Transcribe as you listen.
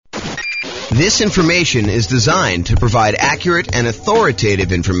This information is designed to provide accurate and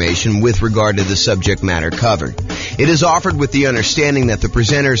authoritative information with regard to the subject matter covered. It is offered with the understanding that the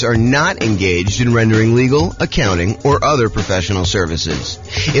presenters are not engaged in rendering legal, accounting, or other professional services.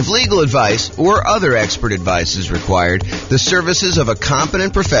 If legal advice or other expert advice is required, the services of a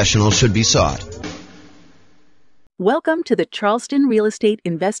competent professional should be sought. Welcome to the Charleston Real Estate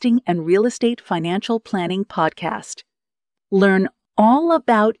Investing and Real Estate Financial Planning Podcast. Learn all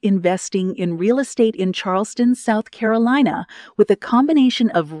about investing in real estate in Charleston, South Carolina, with a combination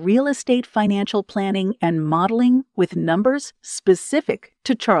of real estate financial planning and modeling with numbers specific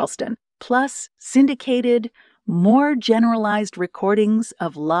to Charleston, plus syndicated, more generalized recordings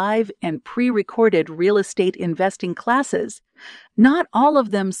of live and pre-recorded real estate investing classes, not all of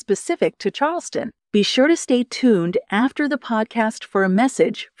them specific to Charleston. Be sure to stay tuned after the podcast for a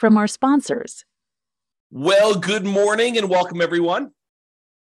message from our sponsors. Well, good morning and welcome, everyone.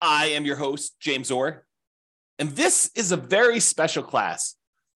 I am your host, James Orr, and this is a very special class.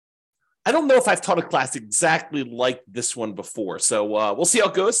 I don't know if I've taught a class exactly like this one before, so we'll see how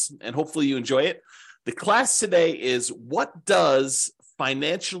it goes, and hopefully you enjoy it. The class today is, what does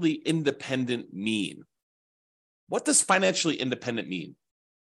financially independent mean? What does financially independent mean?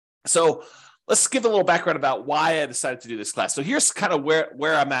 So let's give a little background about why I decided to do this class. So here's kind of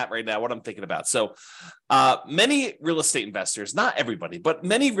where I'm at right now, what I'm thinking about. So many real estate investors, not everybody, but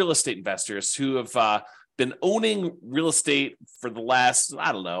many real estate investors who have been owning real estate for the last,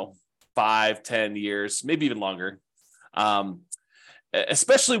 5-10 years, maybe even longer,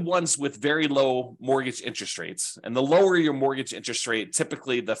 especially ones with very low mortgage interest rates. And the lower your mortgage interest rate,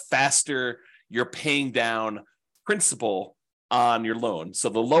 typically the faster you're paying down principal on your loan. So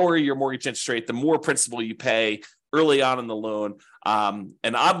the lower your mortgage interest rate, the more principal you pay early on in the loan. And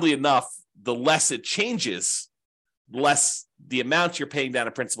oddly enough, the less it changes, less the amount you're paying down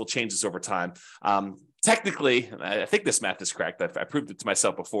in principal changes over time. Technically, I think this math is correct. I proved it to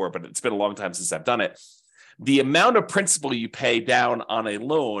myself before, but it's been a long time since I've done it. The amount of principal you pay down on a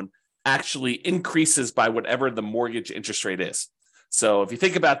loan actually increases by whatever the mortgage interest rate is. So if you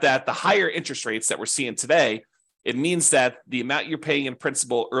think about that, the higher interest rates that we're seeing today, it means that the amount you're paying in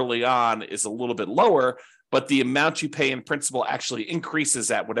principal early on is a little bit lower, but the amount you pay in principal actually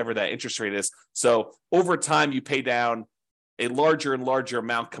increases at whatever that interest rate is. So over time, you pay down a larger and larger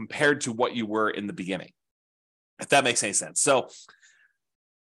amount compared to what you were in the beginning, if that makes any sense. So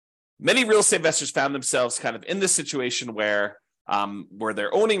many real estate investors found themselves kind of in this situation where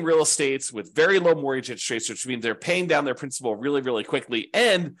they're owning real estates with very low mortgage interest rates, which means they're paying down their principal really, really quickly.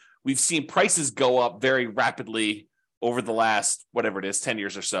 And we've seen prices go up very rapidly over the last, 10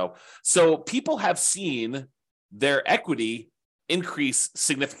 years or so. So people have seen their equity increase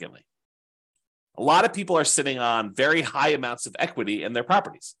significantly. A lot of people are sitting on very high amounts of equity in their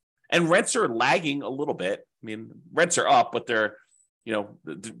properties. And rents are lagging a little bit. I mean, rents are up, but they're,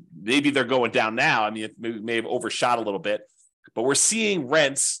 maybe they're going down now. I mean, it may have overshot a little bit. But we're seeing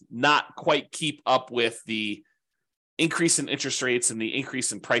rents not quite keep up with the increase in interest rates and the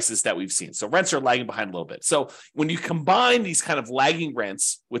increase in prices that we've seen. So rents are lagging behind a little bit. So when you combine these kind of lagging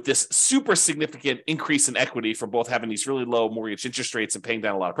rents with this super significant increase in equity from both having these really low mortgage interest rates and paying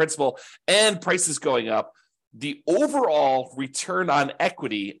down a lot of principal and prices going up, the overall return on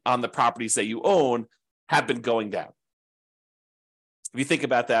equity on the properties that you own have been going down. If you think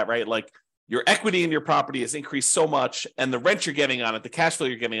about that, right? Like, your equity in your property has increased so much, and the rent you're getting on it, the cash flow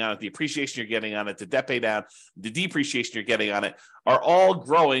you're getting on it, the appreciation you're getting on it, the debt pay down, the depreciation you're getting on it are all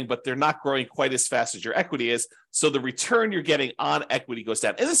growing, but they're not growing quite as fast as your equity is. So the return you're getting on equity goes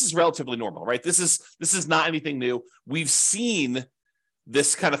down. And this is relatively normal, right? This is not anything new. We've seen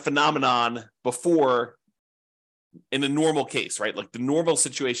this kind of phenomenon before in a normal case, right? Like, the normal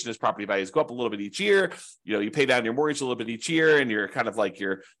situation is property values go up a little bit each year. You pay down your mortgage a little bit each year, and you're kind of like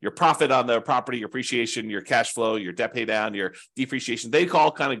your profit on the property, your appreciation, your cash flow, your debt pay down, your depreciation, they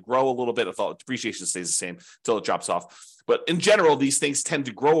all kind of grow a little bit. Depreciation stays the same until it drops off. But in general, these things tend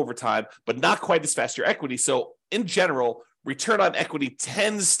to grow over time, but not quite as fast as your equity. So in general, return on equity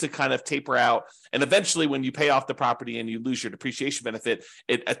tends to kind of taper out. And eventually, when you pay off the property and you lose your depreciation benefit,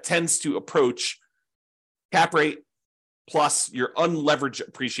 it tends to approach cap rate plus your unleveraged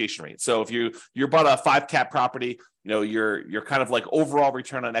appreciation rate. So if you bought a 5 cap property, your kind of like overall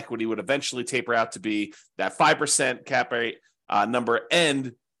return on equity would eventually taper out to be that 5% cap rate number,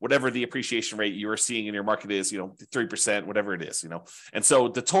 and whatever the appreciation rate you are seeing in your market is, 3%, whatever it is, And so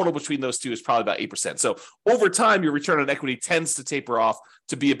the total between those two is probably about 8%. So over time, your return on equity tends to taper off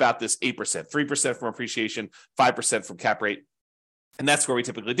to be about this 8%, 3% from appreciation, 5% from cap rate. And that's where we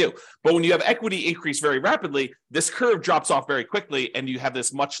typically do. But when you have equity increase very rapidly, this curve drops off very quickly, and you have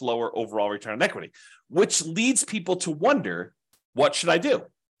this much lower overall return on equity, which leads people to wonder, what should I do?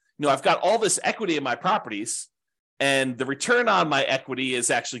 I've got all this equity in my properties, and the return on my equity is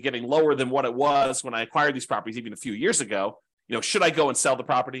actually getting lower than what it was when I acquired these properties even a few years ago. Should I go and sell the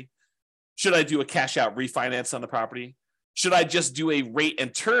property? Should I do a cash out refinance on the property? Should I just do a rate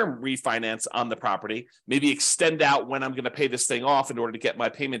and term refinance on the property, maybe extend out when I'm going to pay this thing off in order to get my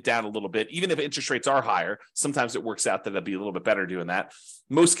payment down a little bit? Even if interest rates are higher, sometimes it works out that it'll be a little bit better doing that.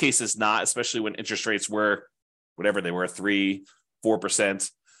 Most cases not, especially when interest rates were whatever they were, 3%,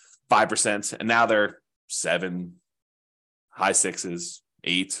 4%, 5%, and now they're 7%, high 6s,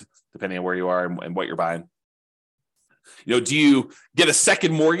 8%, depending on where you are and what you're buying. Do you get a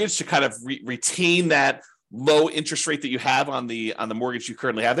second mortgage to kind of retain that low interest rate that you have on the mortgage you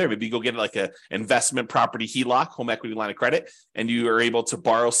currently have there? Maybe you go get like a investment property HELOC, home equity line of credit, and you are able to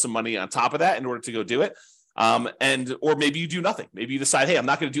borrow some money on top of that in order to go do it. Or maybe you do nothing. Maybe you decide, hey, I'm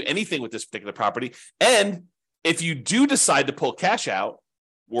not going to do anything with this particular property. And if you do decide to pull cash out,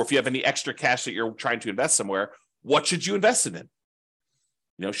 or if you have any extra cash that you're trying to invest somewhere, what should you invest it in?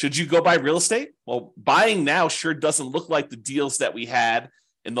 Should you go buy real estate? Well, buying now sure doesn't look like the deals that we had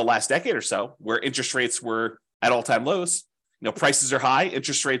in the last decade or so, where interest rates were at all-time lows. Prices are high,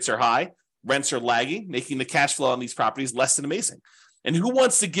 interest rates are high, rents are lagging, making the cash flow on these properties less than amazing. And who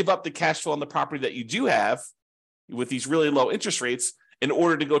wants to give up the cash flow on the property that you do have with these really low interest rates in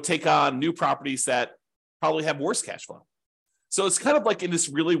order to go take on new properties that probably have worse cash flow? So it's kind of like in this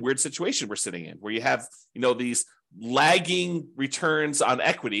really weird situation we're sitting in, where you have, these lagging returns on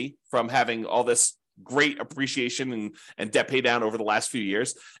equity from having all this great appreciation and debt pay down over the last few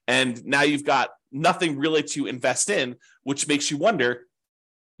years. And now you've got nothing really to invest in, which makes you wonder,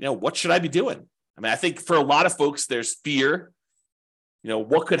 what should I be doing? I think for a lot of folks, there's fear.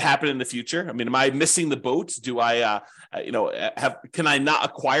 What could happen in the future? Am I missing the boat? Do I, can I not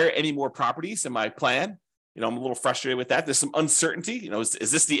acquire any more properties in my plan? I'm a little frustrated with that. There's some uncertainty.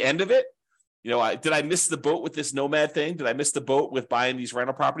 Is this the end of it? Did I miss the boat with this nomad thing? Did I miss the boat with buying these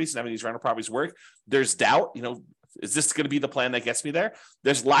rental properties and having these rental properties work? There's doubt. Is this going to be the plan that gets me there?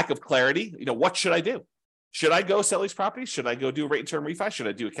 There's lack of clarity. What should I do? Should I go sell these properties? Should I go do a rate and term refi? Should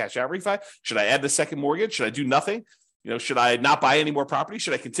I do a cash out refi? Should I add the second mortgage? Should I do nothing? Should I not buy any more properties?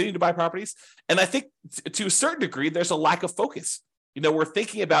 Should I continue to buy properties? And I think to a certain degree, there's a lack of focus. We're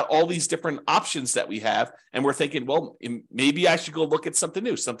thinking about all these different options that we have, and we're thinking, well, maybe I should go look at something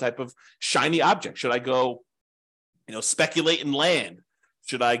new, some type of shiny object. Should I go, speculate in land?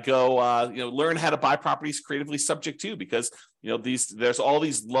 Should I go, learn how to buy properties creatively subject to? Because, there's all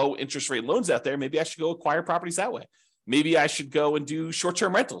these low interest rate loans out there. Maybe I should go acquire properties that way. Maybe I should go and do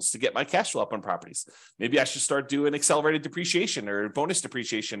short-term rentals to get my cash flow up on properties. Maybe I should start doing accelerated depreciation or bonus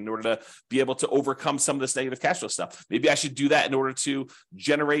depreciation in order to be able to overcome some of this negative cash flow stuff. Maybe I should do that in order to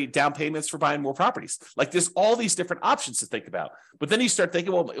generate down payments for buying more properties. Like there's all these different options to think about. But then you start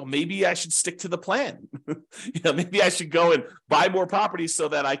thinking, well, maybe I should stick to the plan. Maybe I should go and buy more properties so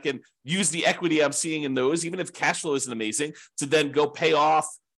that I can use the equity I'm seeing in those, even if cash flow isn't amazing, to then go pay off,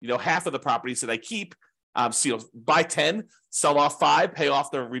 half of the properties that I keep. Buy 10, sell off 5, pay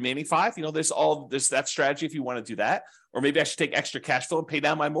off the remaining 5. There's that strategy if you want to do that. Or maybe I should take extra cash flow and pay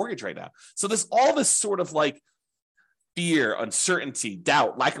down my mortgage right now. So there's all this sort of like fear, uncertainty,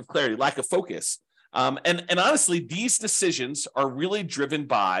 doubt, lack of clarity, lack of focus. And honestly, these decisions are really driven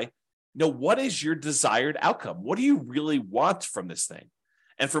by, what is your desired outcome? What do you really want from this thing?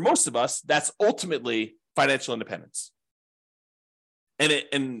 And for most of us, that's ultimately financial independence.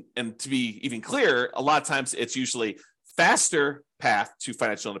 And to be even clearer, a lot of times it's usually faster path to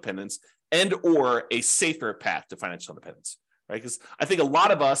financial independence and or a safer path to financial independence, right? Because I think a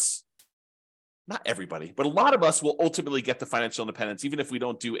lot of us, not everybody, but a lot of us will ultimately get to financial independence, even if we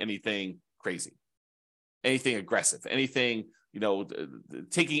don't do anything crazy, anything aggressive, anything,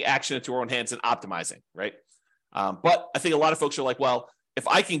 taking action into our own hands and optimizing, right? But I think a lot of folks are like, well, if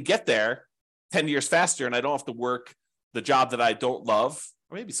I can get there 10 years faster and I don't have to work the job that I don't love,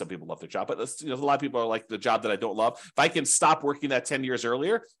 or maybe some people love their job, but a lot of people are like the job that I don't love. If I can stop working that 10 years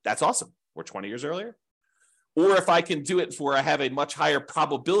earlier, that's awesome. Or 20 years earlier. Or if I can do it where I have a much higher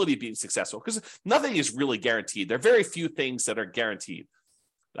probability of being successful, because nothing is really guaranteed. There are very few things that are guaranteed.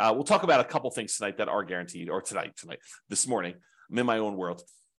 We'll talk about a couple things tonight that are guaranteed, or this morning. I'm in my own world.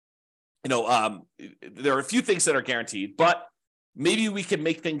 There are a few things that are guaranteed, but maybe we can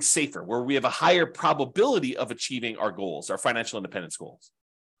make things safer where we have a higher probability of achieving our goals, our financial independence goals.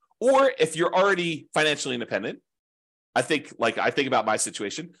 Or if you're already financially independent, I think about my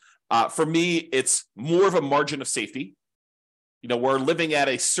situation. For me, it's more of a margin of safety. we're living at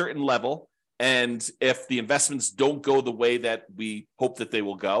a certain level. And if the investments don't go the way that we hope that they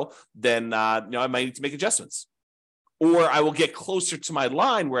will go, then I might need to make adjustments. Or I will get closer to my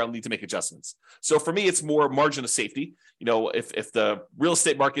line where I'll need to make adjustments. So for me, it's more margin of safety. If the real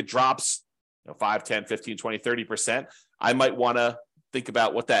estate market drops 5, 10, 15, 20, 30%, I might want to think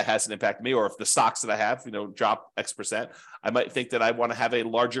about what that has an impact on me. Or if the stocks that I have, drop X percent, I might think that I want to have a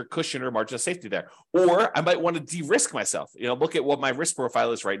larger cushion or margin of safety there. Or I might want to de-risk myself, look at what my risk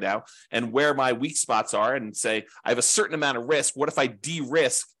profile is right now and where my weak spots are and say, I have a certain amount of risk. What if I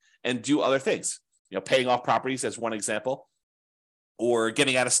de-risk and do other things? Paying off properties as one example, or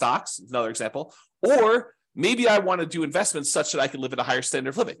getting out of stocks is another example. Or maybe I want to do investments such that I can live at a higher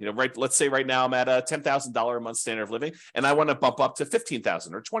standard of living. Let's say right now I'm at a $10,000 a month standard of living, and I want to bump up to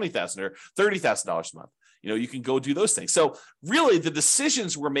 $15,000 or $20,000 or $30,000 a month. You can go do those things. So really the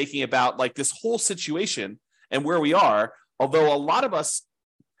decisions we're making about like this whole situation and where we are, although a lot of us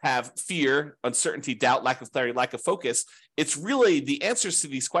have fear, uncertainty, doubt, lack of clarity, lack of focus, it's really the answers to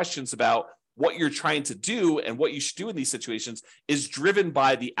these questions about what you're trying to do and what you should do in these situations is driven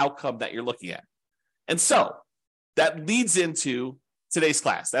by the outcome that you're looking at. And so that leads into today's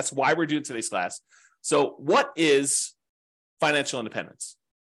class. That's why we're doing today's class. So what is financial independence?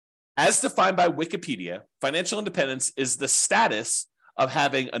 As defined by Wikipedia, financial independence is the status of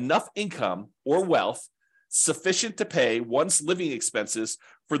having enough income or wealth sufficient to pay one's living expenses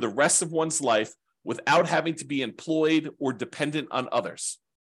for the rest of one's life without having to be employed or dependent on others.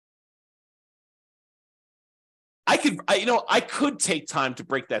 I could take time to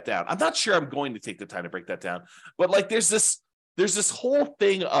break that down. I'm not sure I'm going to take the time to break that down, but like there's this whole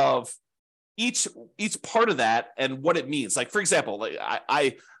thing of each part of that and what it means. Like, for example,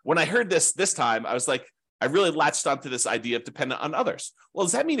 like when I heard this time, I was like, I really latched onto this idea of dependent on others. Well,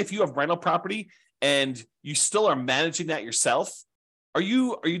 does that mean if you have rental property and you still are managing that yourself, are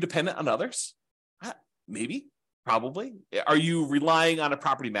you dependent on others? Maybe, probably. Are you relying on a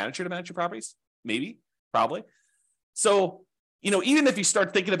property manager to manage your properties? Maybe, probably. So, even if you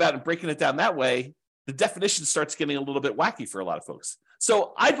start thinking about it and breaking it down that way, the definition starts getting a little bit wacky for a lot of folks.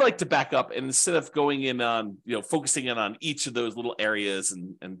 So I'd like to back up, and instead of going in on, focusing in on each of those little areas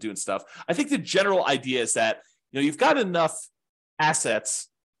and doing stuff, I think the general idea is that, you've got enough assets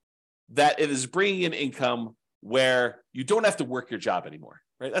that it is bringing in income where you don't have to work your job anymore,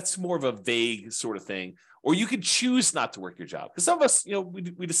 right? That's more of a vague sort of thing. Or you could choose not to work your job. Because some of us,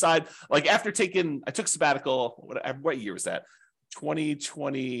 we decide, like I took sabbatical, what year was that?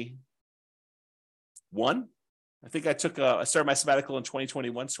 2021? I think I started my sabbatical in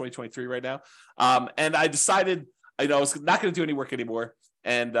 2021, it's 2023 right now. And I decided, I was not going to do any work anymore.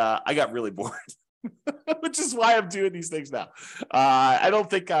 And I got really bored, which is why I'm doing these things now. I don't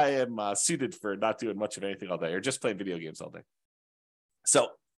think I am suited for not doing much of anything all day or just playing video games all day. So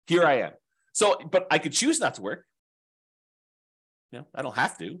here I am. But I could choose not to work. I don't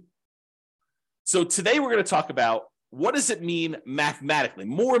have to. So today we're going to talk about what does it mean mathematically,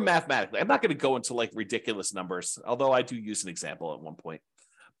 more mathematically. I'm not going to go into like ridiculous numbers, although I do use an example at one point.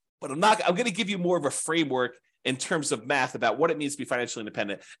 But I'm going to give you more of a framework in terms of math about what it means to be financially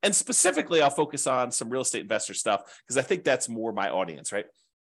independent. And specifically, I'll focus on some real estate investor stuff because I think that's more my audience, right?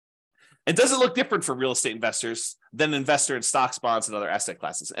 And does it look different for real estate investors than an investor in stocks, bonds, and other asset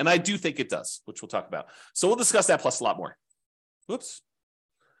classes? And I do think it does, which we'll talk about. So we'll discuss that plus a lot more. Whoops.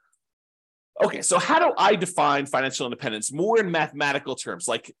 Okay, so how do I define financial independence more in mathematical terms?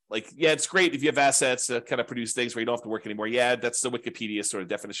 Like, yeah, it's great if you have assets to kind of produce things where you don't have to work anymore. Yeah, that's the Wikipedia sort of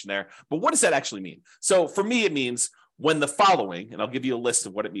definition there. But what does that actually mean? So for me, it means when the following, and I'll give you a list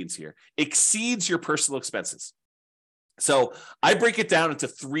of what it means here, exceeds your personal expenses. So I break it down into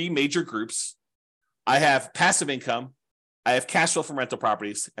three major groups. I have passive income, I have cash flow from rental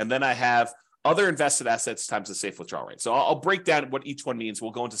properties, and then I have other invested assets times the safe withdrawal rate. So I'll break down what each one means.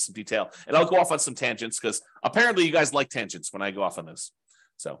 We'll go into some detail, and I'll go off on some tangents because apparently you guys like tangents when I go off on this.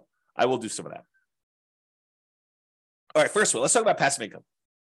 So I will do some of that. All right, first of all, let's talk about passive income.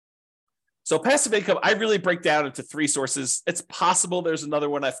 So passive income, I really break down into three sources. It's possible there's another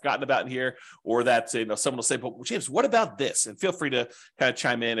one I've forgotten about in here, or that someone will say, "But James, what about this?" And feel free to kind of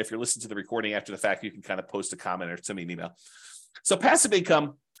chime in. If you're listening to the recording after the fact, you can kind of post a comment or send me an email. So passive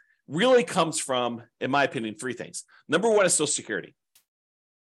income really comes from, in my opinion, three things. Number one is Social Security.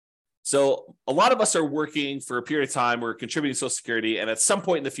 So a lot of us are working for a period of time, we're contributing to Social Security, and at some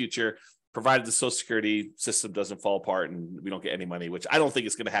point in the future, provided the Social Security system doesn't fall apart and we don't get any money, which I don't think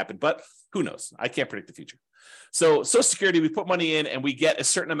is going to happen, but who knows? I can't predict the future. So Social Security, we put money in and we get a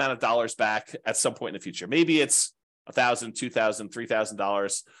certain amount of dollars back at some point in the future. Maybe it's $1,000, $2,000,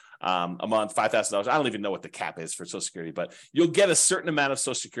 $3,000. a month, $5,000. I don't even know what the cap is for Social Security, but you'll get a certain amount of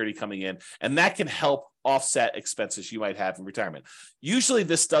Social Security coming in, and that can help offset expenses you might have in retirement. Usually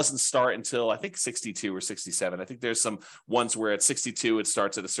this doesn't start until I think 62 or 67. I think there's some ones where at 62 it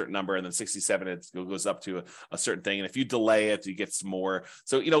starts at a certain number, and then 67 it goes up to a certain thing. And if you delay it, you get some more.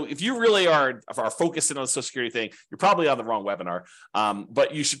 So, if you really are focusing on the Social Security thing, you're probably on the wrong webinar.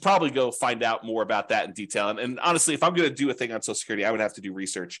 But you should probably go find out more about that in detail. And honestly, if I'm going to do a thing on Social Security, I would have to do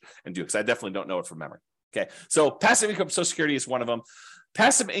research and do it, because I definitely don't know it from memory. Okay. So passive income Social Security is one of them.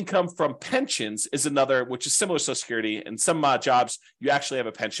 Passive income from pensions is another, which is similar to Social Security. In some jobs, you actually have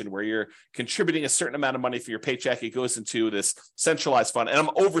a pension where you're contributing a certain amount of money for your paycheck. It goes into this centralized fund. And I'm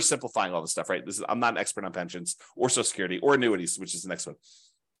oversimplifying all this stuff, right? I'm not an expert on pensions or Social Security or annuities, which is the next one.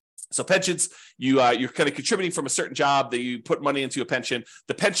 So pensions, you're kind of contributing from a certain job that you put money into a pension.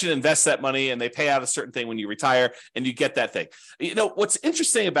 The pension invests that money and they pay out a certain thing when you retire, and you get that thing. What's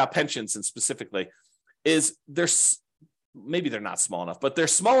interesting about pensions, and specifically, is maybe they're not small enough, but they're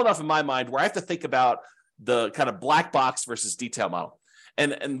small enough in my mind where I have to think about the kind of black box versus detail model.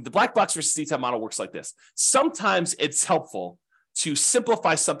 And the black box versus detail model works like this. Sometimes it's helpful to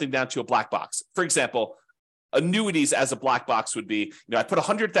simplify something down to a black box. For example, annuities as a black box would be, I put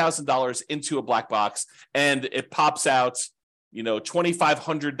 $100,000 into a black box and it pops out,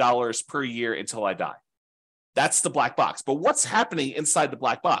 $2,500 per year until I die. That's the black box. But what's happening inside the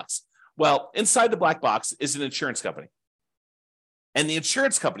black box? Well, inside the black box is an insurance company. And the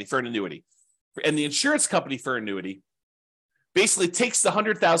insurance company for an annuity, basically takes the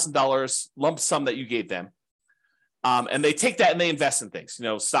 $100,000 lump sum that you gave them, and they take that and they invest in things,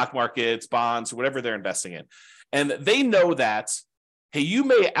 stock markets, bonds, whatever they're investing in. And they know that, hey, you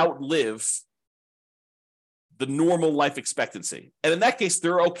may outlive the normal life expectancy. And in that case,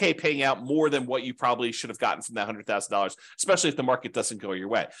 they're okay paying out more than what you probably should have gotten from that $100,000, especially if the market doesn't go your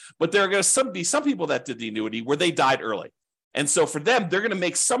way. But there are going to be some people that did the annuity where they died early. And so for them, they're going to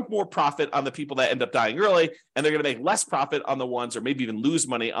make some more profit on the people that end up dying early, and they're going to make less profit on the ones, or maybe even lose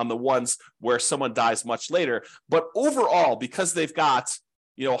money on the ones where someone dies much later. But overall, because they've got,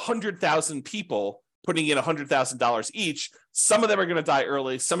 100,000 people putting in $100,000 each, some of them are going to die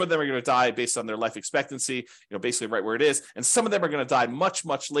early. Some of them are going to die based on their life expectancy, basically right where it is. And some of them are going to die much,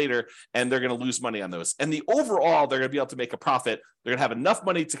 much later, and they're going to lose money on those. And the overall, they're going to be able to make a profit. They're going to have enough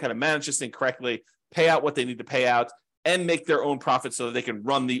money to kind of manage this thing correctly, pay out what they need to pay out, and make their own profit so that they can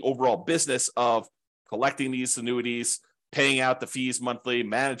run the overall business of collecting these annuities, paying out the fees monthly,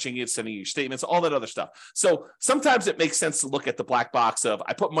 managing it, sending you statements, all that other stuff. So sometimes it makes sense to look at the black box of,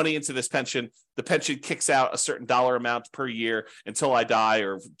 I put money into this pension, the pension kicks out a certain dollar amount per year until I die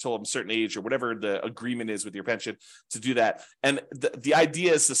or until I'm a certain age or whatever the agreement is with your pension to do that. And the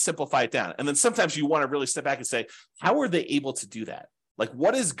idea is to simplify it down. And then sometimes you want to really step back and say, how are they able to do that? Like,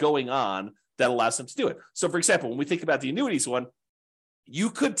 what is going on that allows them to do it? So for example, when we think about the annuities one, you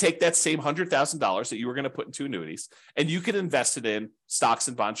could take that same $100,000 that you were going to put into annuities and you could invest it in stocks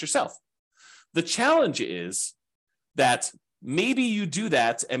and bonds yourself. The challenge is that maybe you do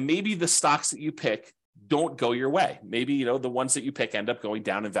that and maybe the stocks that you pick don't go your way. Maybe, the ones that you pick end up going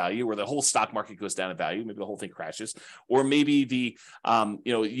down in value, or the whole stock market goes down in value. Maybe the whole thing crashes, or maybe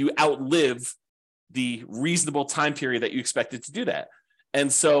you outlive the reasonable time period that you expected to do that.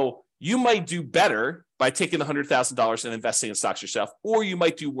 And so you might do better by taking the $100,000 and investing in stocks yourself, or you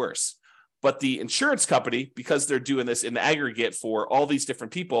might do worse. But the insurance company, because they're doing this in the aggregate for all these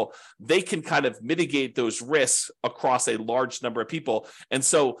different people, they can kind of mitigate those risks across a large number of people. And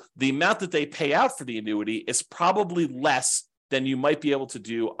so the amount that they pay out for the annuity is probably less than you might be able to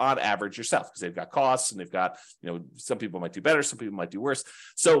do on average yourself, because they've got costs and they've got, some people might do better, some people might do worse.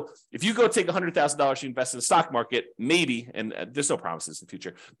 So if you go take $100,000, you invest in the stock market, maybe, and there's no promises in the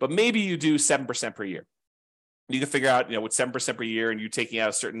future, but maybe you do 7% per year. You can figure out, with 7% per year and you taking out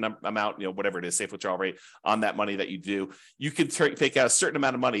a certain amount, whatever it is, safe withdrawal rate on that money that you do, you can take out a certain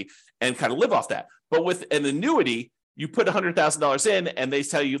amount of money and kind of live off that. But with an annuity, you put $100,000 in and they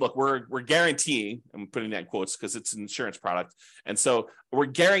tell you, look, we're guaranteeing, I'm putting that in quotes because it's an insurance product. And so we're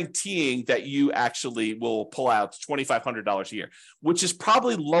guaranteeing that you actually will pull out $2,500 a year, which is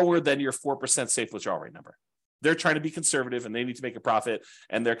probably lower than your 4% safe withdrawal rate number. They're trying to be conservative and they need to make a profit.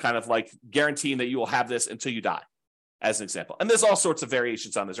 And they're kind of like guaranteeing that you will have this until you die. as an example. And there's all sorts of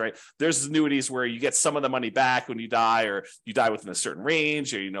variations on this, right? There's annuities where you get some of the money back when you die, or you die within a certain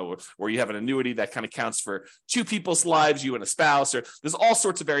range, or, or you have an annuity that kind of counts for two people's lives, you and a spouse, or there's all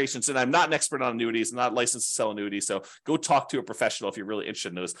sorts of variations. And I'm not an expert on annuities, I'm not licensed to sell annuities. So go talk to a professional if you're really interested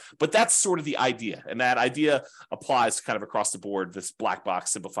in those. But that's sort of the idea. And that idea applies kind of across the board, this black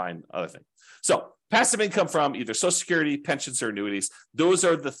box simplifying other thing. So passive income from either Social Security, pensions, or annuities. Those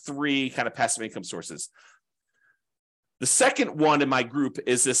are the three kind of passive income sources. The second one in my group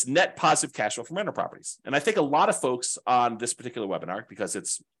is this net positive cash flow from rental properties. And I think a lot of folks on this particular webinar, because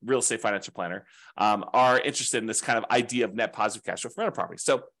it's Real Estate Financial Planner, are interested in this kind of idea of net positive cash flow from rental properties.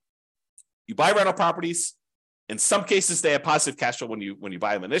 So you buy rental properties. In some cases, they have positive cash flow when you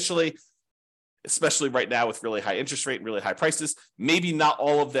buy them initially, especially right now with really high interest rate and really high prices. Maybe not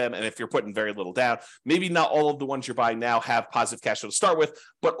all of them, and if you're putting very little down, maybe not all of the ones you're buying now have positive cash flow to start with,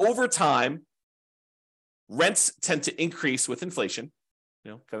 but over time, rents tend to increase with inflation,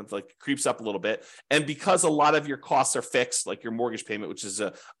 kind of like creeps up a little bit. And because a lot of your costs are fixed, like your mortgage payment, which is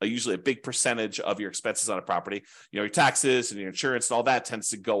usually a big percentage of your expenses on a property, your taxes and your insurance and all that tends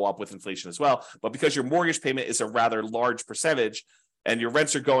to go up with inflation as well. But because your mortgage payment is a rather large percentage and your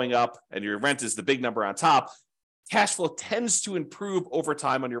rents are going up and your rent is the big number on top, cash flow tends to improve over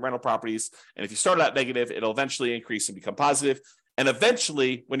time on your rental properties. And if you start out negative, it'll eventually increase and become positive. And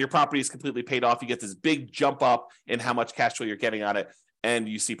eventually, when your property is completely paid off, you get this big jump up in how much cash flow you're getting on it, and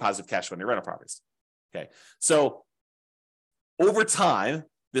you see positive cash flow on your rental properties. Okay, so over time,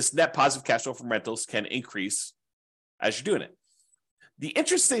 this net positive cash flow from rentals can increase as you're doing it. The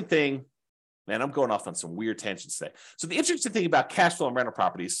interesting thing, man, I'm going off on some weird tangents today. So the interesting thing about cash flow and rental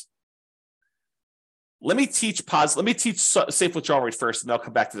properties, let me teach safe withdrawal rate first, and then I'll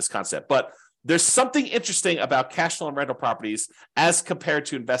come back to this concept. But there's something interesting about cash flow and rental properties as compared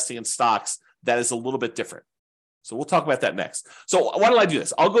to investing in stocks that is a little bit different. So we'll talk about that next. So why don't I do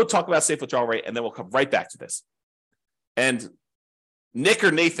this? I'll go talk about safe withdrawal rate, and then we'll come right back to this. And Nick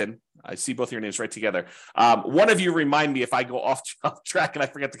or Nathan, I see both of your names right together. One of you remind me if I go off track and I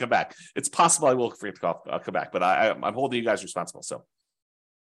forget to come back. It's possible I will forget to come back, but I'm holding you guys responsible. So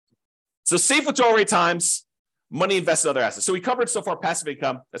safe withdrawal rate times money invested in other assets. So we covered so far passive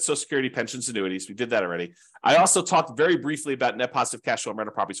income, that's Social Security, pensions, annuities. We did that already. I also talked very briefly about net positive cash flow and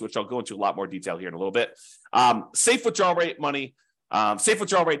rental properties, which I'll go into a lot more detail here in a little bit. Safe withdrawal rate money, safe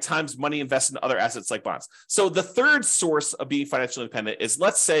withdrawal rate times money invested in other assets like bonds. So the third source of being financially independent is,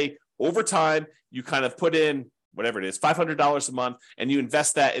 let's say over time, you kind of put in whatever it is, $500 a month, and you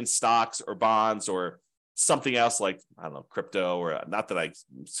invest that in stocks or bonds or something else like, I don't know, crypto, or not that I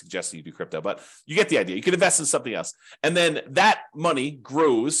suggest you do crypto, but you get the idea. You can invest in something else. And then that money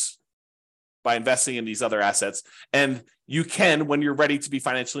grows by investing in these other assets. And you can, when you're ready to be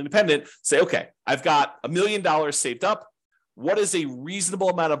financially independent, say, okay, I've got $1 million saved up. What is a reasonable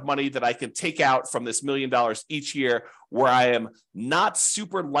amount of money that I can take out from this $1 million each year where I am not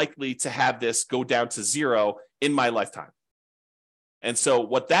super likely to have this go down to zero in my lifetime? And so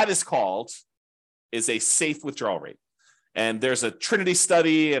what that is called is a safe withdrawal rate. And there's a Trinity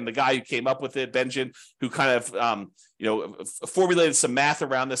study, and the guy who came up with it, Benjamin, who kind of formulated some math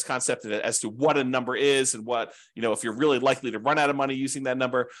around this concept as to what a number is and what, if you're really likely to run out of money using that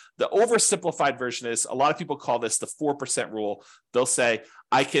number. The oversimplified version is, a lot of people call this the 4% rule. They'll say,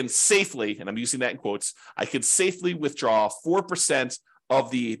 I can safely, and I'm using that in quotes, I can safely withdraw 4% of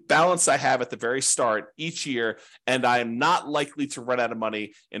the balance I have at the very start each year, and I am not likely to run out of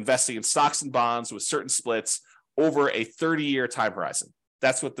money investing in stocks and bonds with certain splits over a 30-year time horizon.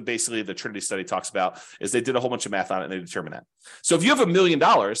 That's what basically the Trinity study talks about, is they did a whole bunch of math on it and they determined that. So if you have $1 million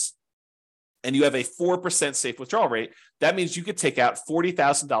and you have a 4% safe withdrawal rate, that means you could take out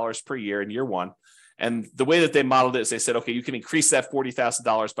 $40,000 per year in year one. And the way that they modeled it is they said, okay, you can increase that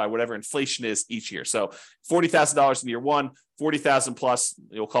 $40,000 by whatever inflation is each year. So $40,000 in year one, 40,000 plus,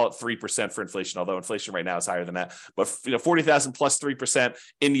 you'll call it 3% for inflation, although inflation right now is higher than that. But 40,000 plus 3%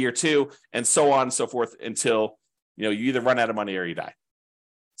 in year two, and so on and so forth until you either run out of money or you die.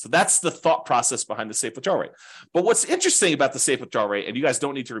 So that's the thought process behind the safe withdrawal rate. But what's interesting about the safe withdrawal rate, and you guys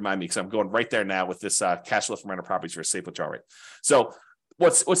don't need to remind me because I'm going right there now with this cash flow from rental properties for a safe withdrawal rate. So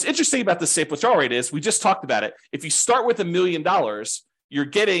what's interesting about the safe withdrawal rate is, we just talked about it. If you start with $1 million, you're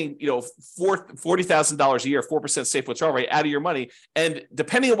getting $40,000 a year, 4% safe withdrawal rate out of your money. And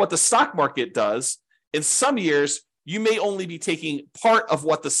depending on what the stock market does, in some years you may only be taking part of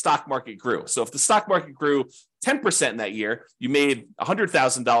what the stock market grew. So if the stock market grew 10% in that year, you made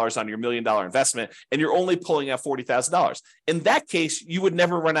 $100,000 on your $1 million investment, and you're only pulling out $40,000. In that case, you would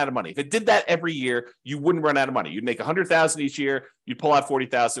never run out of money. If it did that every year, you wouldn't run out of money. You'd make $100,000 each year, you'd pull out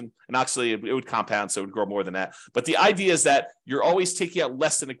 $40,000, and actually it would compound, so it would grow more than that. But the idea is that you're always taking out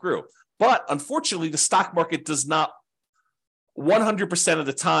less than it grew. But unfortunately, the stock market does not 100% of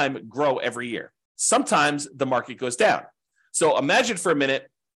the time grow every year. Sometimes the market goes down. So imagine for a minute,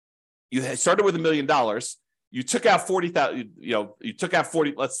 you started with $1 million. You took out 40,000, you took out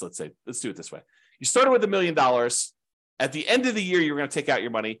 40, let's do it this way. You started with $1 million. At the end of the year, you're going to take out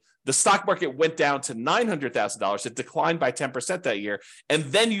your money. The stock market went down to $900,000. It declined by 10% that year. And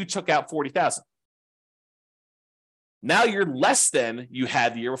then you took out 40,000. Now you're less than you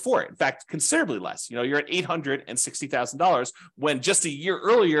had the year before. In fact, considerably less. You're at $860,000 when just a year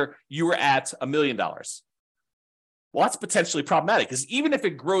earlier, you were at $1 million. Well, that's potentially problematic because even if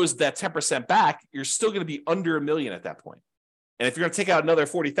it grows that 10% back, you're still going to be under $1 million at that point. And if you're going to take out another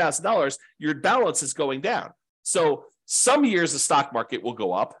 $40,000, your balance is going down. So some years the stock market will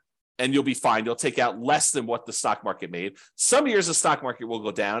go up and you'll be fine. You'll take out less than what the stock market made. Some years the stock market will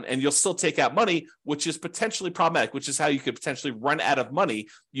go down and you'll still take out money, which is potentially problematic, which is how you could potentially run out of money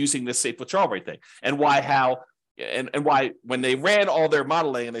using this safe withdrawal rate thing. And why when they ran all their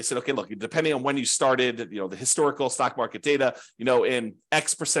modeling and they said, okay, look, depending on when you started, the historical stock market data, in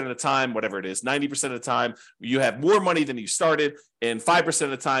X percent of the time, whatever it is, 90% of the time, you have more money than you started. And 5% of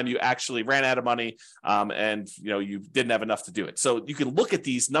the time, you actually ran out of money and you didn't have enough to do it. So you can look at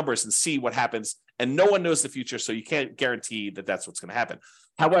these numbers and see what happens. And no one knows the future, so you can't guarantee that that's what's going to happen.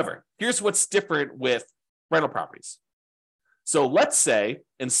 However, here's what's different with rental properties. So let's say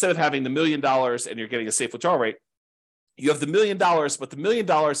instead of having the $1 million and you're getting a safe withdrawal rate, you have the $1 million, but the $1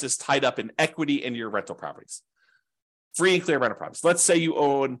 million is tied up in equity in your rental properties, free and clear rental properties. Let's say you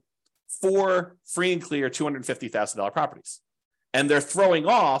own 4 free and clear $250,000 properties, and they're throwing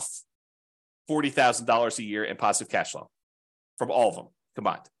off $40,000 a year in positive cash flow from all of them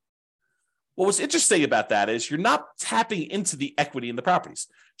combined. Well, what's interesting about that is you're not tapping into the equity in the properties.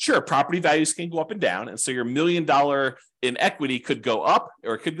 Sure, property values can go up and down, and so your $1 million in equity could go up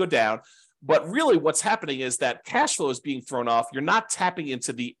or it could go down. But really what's happening is that cash flow is being thrown off. You're not tapping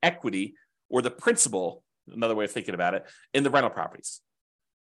into the equity or the principal, another way of thinking about it, in the rental properties.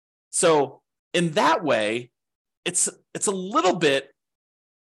 So in that way, it's a little bit,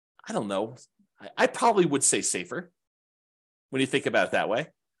 I don't know, I probably would say safer when you think about it that way.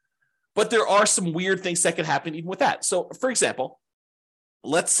 But there are some weird things that can happen even with that. So for example,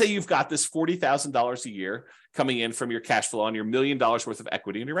 let's say you've got this $40,000 a year coming in from your cash flow on your $1 million worth of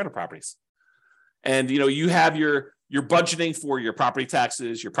equity in your rental properties. And, you have your budgeting for your property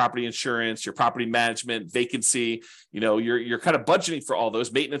taxes, your property insurance, your property management, vacancy, you're kind of budgeting for all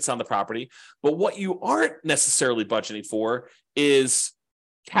those maintenance on the property. But what you aren't necessarily budgeting for is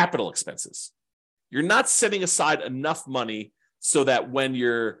capital expenses. You're not setting aside enough money so that when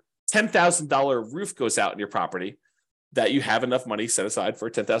your $10,000 roof goes out in your property, that you have enough money set aside for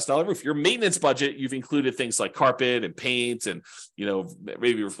a $10,000 roof. Your maintenance budget, you've included things like carpet and paint and,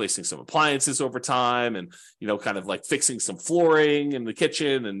 maybe replacing some appliances over time and, kind of like fixing some flooring in the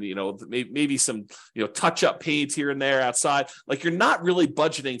kitchen and, maybe some, touch up paint here and there outside. Like you're not really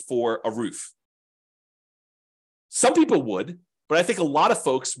budgeting for a roof. Some people would, but I think a lot of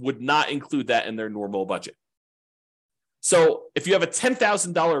folks would not include that in their normal budget. So if you have a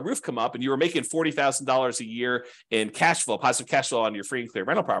 $10,000 roof come up and you were making $40,000 a year in cash flow, positive cash flow on your free and clear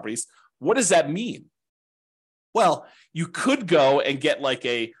rental properties, what does that mean? Well, you could go and get like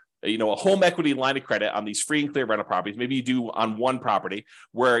a home equity line of credit on these free and clear rental properties. Maybe you do on one property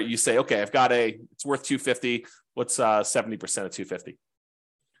where you say, okay, I've got it's worth $250. What's 70% of $250?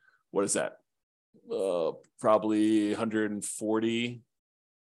 What is that? Probably 140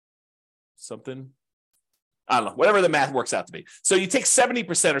 something. I don't know, whatever the math works out to be. So you take 70%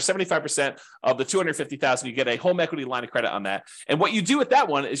 or 75% of the $250,000, you get a home equity line of credit on that. And what you do with that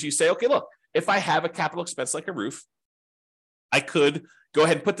one is you say, okay, look, if I have a capital expense like a roof, I could go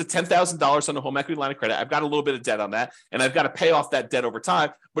ahead and put the $10,000 on the home equity line of credit. I've got a little bit of debt on that, and I've got to pay off that debt over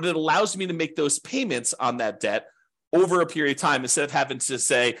time, but it allows me to make those payments on that debt over a period of time instead of having to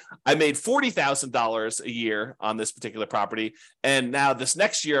say, I made $40,000 a year on this particular property, and now this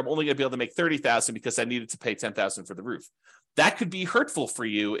next year I'm only going to be able to make $30,000 because I needed to pay $10,000 for the roof. That could be hurtful for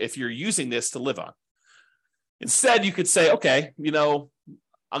you if you're using this to live on. Instead, you could say, okay,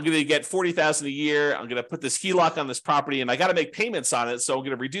 I'm going to get $40,000 a year. I'm going to put this HELOC on this property, and I got to make payments on it, so I'm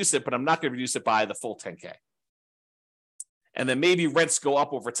going to reduce it, but I'm not going to reduce it by the full $10K. And then maybe rents go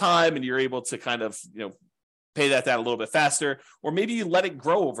up over time, and you're able to kind of, pay that down a little bit faster, or maybe you let it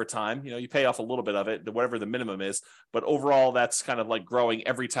grow over time. You pay off a little bit of it, whatever the minimum is, but overall that's kind of like growing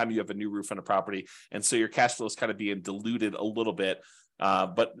every time you have a new roof on a property. And so your cash flow is kind of being diluted a little bit,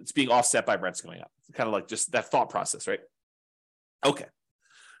 but it's being offset by rents going up. It's kind of like just that thought process, right? Okay.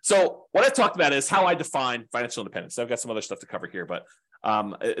 So what I talked about is how I define financial independence. I've got some other stuff to cover here, but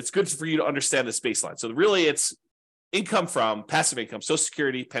it's good for you to understand this baseline. So really it's income from passive income, Social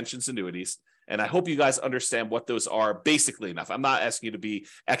Security, pensions, annuities. And I hope you guys understand what those are basically enough. I'm not asking you to be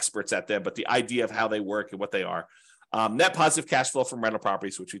experts at them, but the idea of how they work and what they are. Net positive cash flow from rental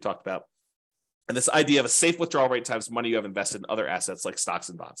properties, which we talked about. And this idea of a safe withdrawal rate times money you have invested in other assets like stocks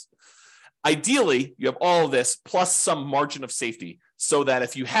and bonds. Ideally, you have all of this plus some margin of safety so that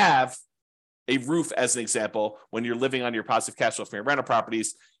if you have a roof, as an example, when you're living on your positive cash flow from your rental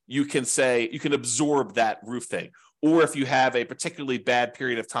properties, you can absorb that roof thing. Or if you have a particularly bad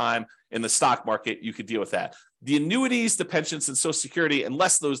period of time in the stock market, you could deal with that. The annuities, the pensions, and Social Security,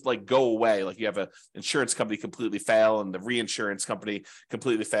 unless those like go away, like you have an insurance company completely fail and the reinsurance company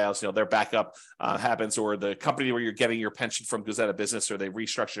completely fails, their backup happens, or the company where you're getting your pension from goes out of business, or they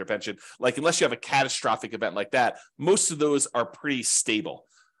restructure your pension. Like unless you have a catastrophic event like that, most of those are pretty stable.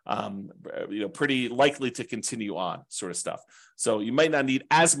 Pretty likely to continue on sort of stuff. So you might not need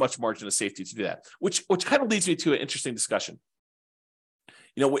as much margin of safety to do that, which kind of leads me to an interesting discussion.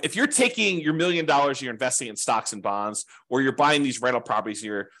 If you're taking your $1 million, you're investing in stocks and bonds, or you're buying these rental properties,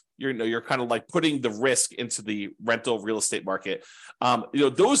 you're kind of like putting the risk into the rental real estate market.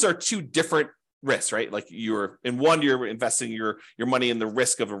 Those are two different risks, right? Like you're investing your money in the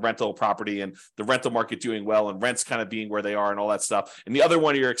risk of a rental property and the rental market doing well and rents kind of being where they are and all that stuff. And the other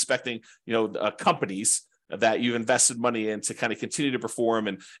one, you're expecting, companies that you've invested money in to kind of continue to perform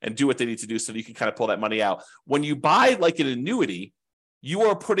and do what they need to do so that you can kind of pull that money out. When you buy like an annuity, you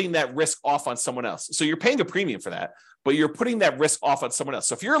are putting that risk off on someone else. So you're paying a premium for that, but you're putting that risk off on someone else.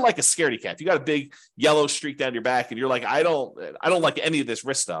 So if you're like a scaredy cat, if you got a big yellow streak down your back and you're like, I don't like any of this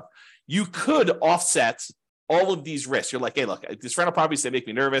risk stuff, you could offset all of these risks. You're like, hey, look, these rental properties, they make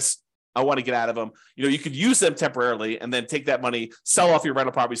me nervous. I want to get out of them. You could use them temporarily and then take that money, sell off your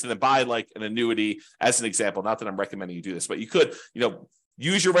rental properties, and then buy like an annuity as an example. Not that I'm recommending you do this, but you could,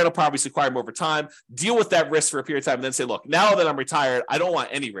 use your rental properties to acquire them over time, deal with that risk for a period of time, and then say, look, now that I'm retired, I don't want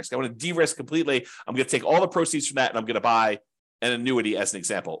any risk. I want to de-risk completely. I'm going to take all the proceeds from that and I'm going to buy an annuity as an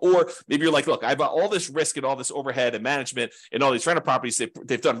example. Or maybe you're like, look, I bought all this risk and all this overhead and management and all these rental properties.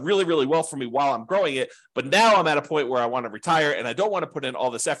 They've done really, really well for me while I'm growing it. But now I'm at a point where I want to retire and I don't want to put in all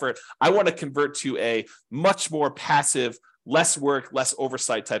this effort. I want to convert to a much more passive, less work, less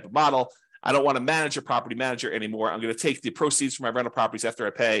oversight type of model. I don't want to manage a property manager anymore. I'm going to take the proceeds from my rental properties after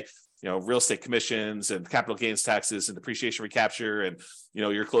I pay, real estate commissions and capital gains taxes and depreciation recapture and,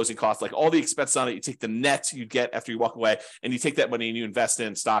 your closing costs, like all the expenses on it. You take the net you get after you walk away and you take that money and you invest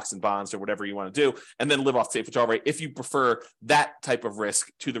in stocks and bonds or whatever you want to do, and then live off safe withdrawal rate if you prefer that type of risk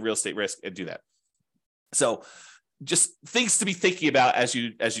to the real estate risk and do that. So just things to be thinking about as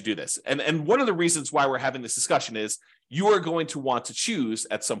you do this. And one of the reasons why we're having this discussion is you are going to want to choose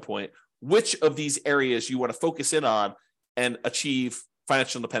at some point which of these areas you want to focus in on and achieve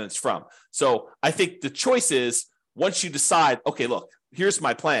financial independence from. So I think the choice is once you decide, okay, look, here's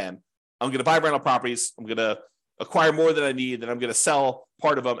my plan. I'm going to buy rental properties. I'm going to acquire more than I need. Then I'm going to sell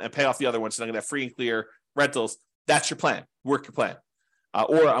part of them and pay off the other ones. And I'm going to have free and clear rentals. That's your plan. Work your plan.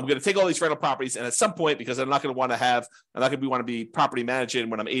 Or I'm going to take all these rental properties, and at some point, because I'm not going to want to be property managing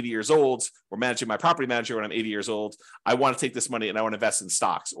when I'm 80 years old, or managing my property manager when I'm 80 years old, I want to take this money and I want to invest in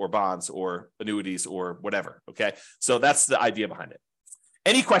stocks or bonds or annuities or whatever. Okay, so that's the idea behind it.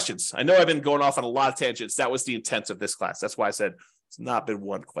 Any questions? I know I've been going off on a lot of tangents. That was the intent of this class. That's why I said it's not been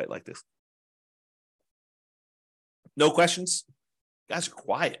one quite like this. No questions? You guys are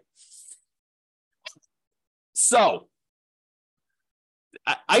quiet. So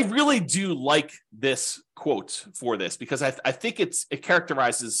I really do like this quote for this because I think it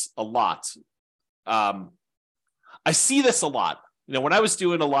characterizes a lot. I see this a lot. When I was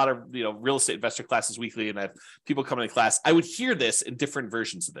doing a lot of real estate investor classes weekly, and I have people coming to class, I would hear this in different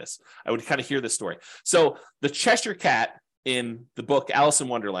versions of this. I would kind of hear this story. So the Cheshire Cat in the book Alice in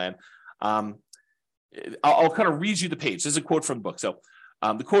Wonderland. I'll kind of read you the page. This is a quote from the book. So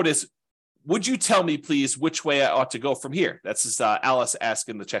the quote is, "Would you tell me, please, which way I ought to go from here?" That's Alice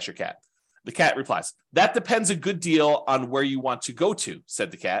asking the Cheshire Cat. The cat replies, "That depends a good deal on where you want to go to,"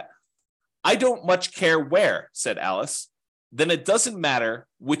 said the cat. "I don't much care where," said Alice. "Then it doesn't matter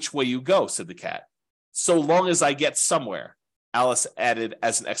which way you go," said the cat. "So long as I get somewhere," Alice added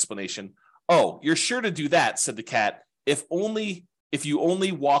as an explanation. "Oh, you're sure to do that," said the cat, if you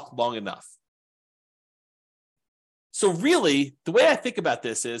only walk long enough." So really, the way I think about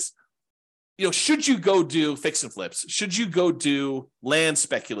this is, should you go do fix and flips? Should you go do land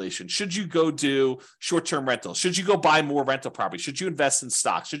speculation? Should you go do short-term rentals? Should you go buy more rental property? Should you invest in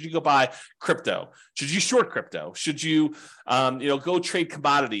stocks? Should you go buy crypto? Should you short crypto? Should you, go trade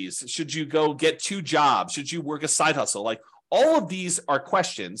commodities? Should you go get 2 jobs? Should you work a side hustle? Like, all of these are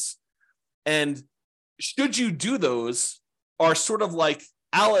questions, and should you do those are sort of like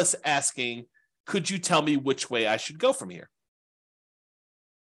Alice asking, could you tell me which way I should go from here?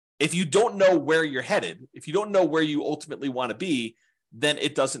 If you don't know where you're headed, if you don't know where you ultimately want to be, then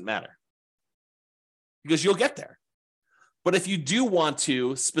it doesn't matter, because you'll get there. But if you do want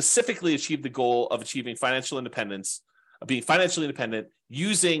to specifically achieve the goal of achieving financial independence, of being financially independent,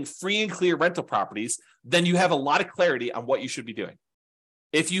 using free and clear rental properties, then you have a lot of clarity on what you should be doing.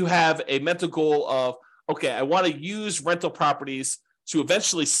 If you have a mental goal of, okay, I want to use rental properties to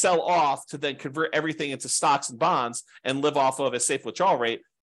eventually sell off to then convert everything into stocks and bonds and live off of a safe withdrawal rate,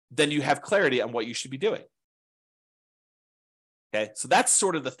 then you have clarity on what you should be doing. Okay, so that's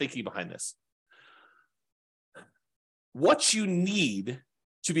sort of the thinking behind this. What you need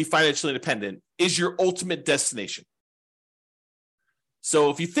to be financially independent is your ultimate destination. So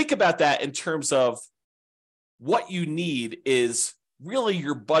if you think about that in terms of what you need is really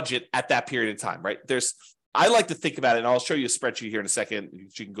your budget at that period of time, right? I like to think about it, and I'll show you a spreadsheet here in a second.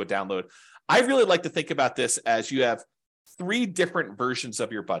 You can go download. I really like to think about this as you have 3 different versions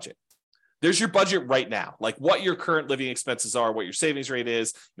of your budget. There's your budget right now, like what your current living expenses are, what your savings rate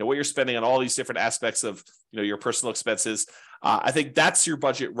is, what you're spending on all these different aspects of, your personal expenses. I think that's your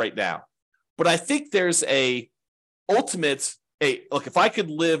budget right now. But I think there's look, if I could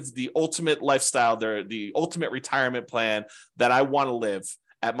live the ultimate lifestyle, the ultimate retirement plan that I want to live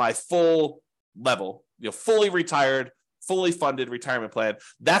at my full level, fully retired, fully funded retirement plan,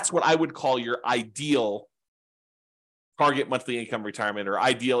 that's what I would call your ideal target monthly income retirement, or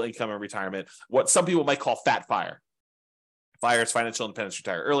ideal income in retirement, what some people might call Fat FIRE. FIRE is financial independence,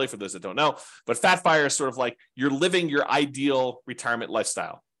 retire early, for those that don't know. But Fat FIRE is sort of like you're living your ideal retirement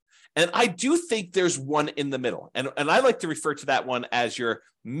lifestyle. And I do think there's one in the middle. And I like to refer to that one as your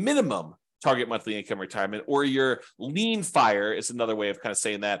minimum target monthly income retirement, or your lean FIRE is another way of kind of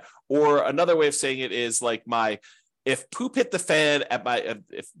saying that. Or another way of saying it is like if poop hit the fan at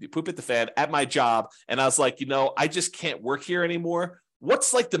my job, and I was like, I just can't work here anymore,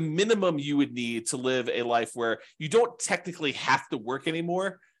 what's like the minimum you would need to live a life where you don't technically have to work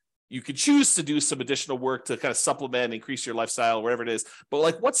anymore? You could choose to do some additional work to kind of supplement, increase your lifestyle, whatever it is. But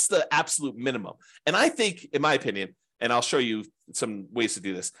like, what's the absolute minimum? And I think, in my opinion, and I'll show you some ways to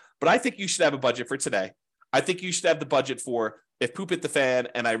do this, but I think you should have a budget for today. I think you should have the budget for if poop hit the fan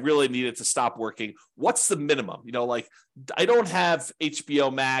and I really needed to stop working, what's the minimum? Like, I don't have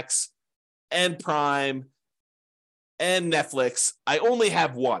HBO Max and Prime and Netflix. I only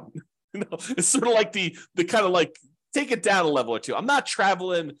have one. It's sort of like the kind of like take it down a level or two. I'm not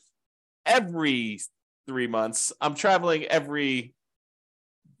traveling every 3 months. I'm traveling every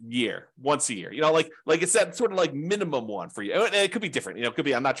year, once a year, like it's that sort of like minimum one for you. And it could be different, it could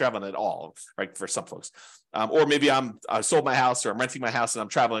be I'm not traveling at all, right, for some folks, or maybe I sold my house, or I'm renting my house and I'm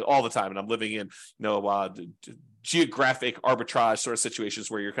traveling all the time and I'm living in geographic arbitrage sort of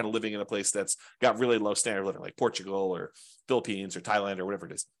situations where you're kind of living in a place that's got really low standard of living, like Portugal or Philippines or Thailand or whatever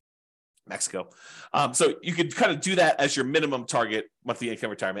it is, Mexico. So you could kind of do that as your minimum target monthly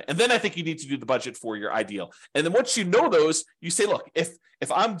income retirement. And then I think you need to do the budget for your ideal. And then once you know those, you say, look,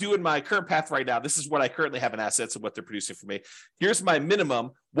 if I'm doing my current path right now, this is what I currently have in assets and what they're producing for me. Here's my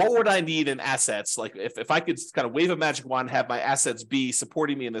minimum. What would I need in assets? Like if I could kind of wave a magic wand and have my assets be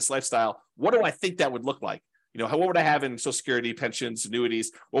supporting me in this lifestyle, what do I think that would look like? What would I have in Social Security, pensions,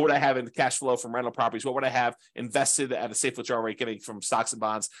 annuities? What would I have in cash flow from rental properties? What would I have invested at a safe withdrawal rate getting from stocks and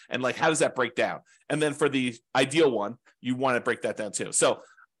bonds? And like, how does that break down? And then for the ideal one, you want to break that down too. So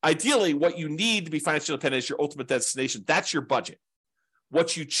ideally, what you need to be financially independent is your ultimate destination. That's your budget.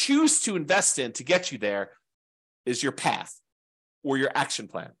 What you choose to invest in to get you there is your path or your action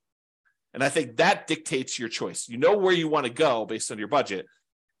plan. And I think that dictates your choice. You know where you want to go based on your budget.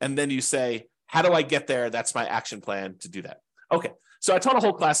 And then you say, how do I get there? That's my action plan to do that. Okay, so I taught a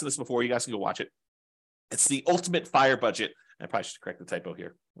whole class of this before. You guys can go watch it. It's the ultimate FIRE budget. I probably should correct the typo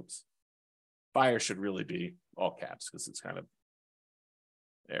here. Oops. FIRE should really be all caps because it's kind of,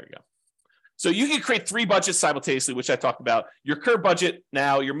 there we go. So you can create 3 budgets simultaneously, which I talked about. Your current budget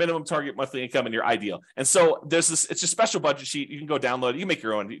now, your minimum target monthly income, and your ideal. And so there's this, it's a special budget sheet. You can go download it. You can make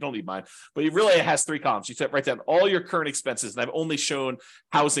your own. You don't need mine. But it really has 3 columns. You write down all your current expenses. And I've only shown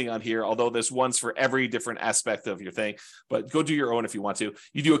housing on here, although there's ones for every different aspect of your thing. But go do your own if you want to.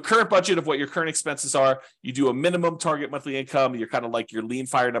 You do a current budget of what your current expenses are. You do a minimum target monthly income. You're kind of like your lean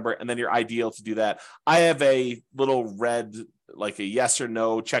fire number, and then your ideal to do that. I have a little red, like a yes or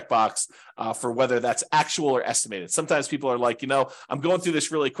no checkbox for whether that's actual or estimated. Sometimes people are like, I'm going through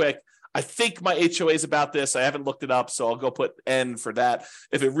this really quick. I think my HOA is about this. I haven't looked it up, so I'll go put N for that.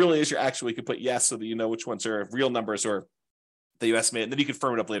 If it really is your actual, you can put yes so that you know which ones are real numbers or that you estimate, and then you can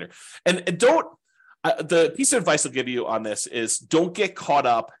firm it up later. And don't, the piece of advice I'll give you on this is don't get caught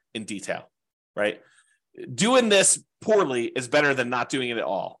up in detail, right? Doing this poorly is better than not doing it at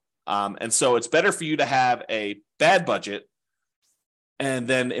all. And so it's better for you to have a bad budget and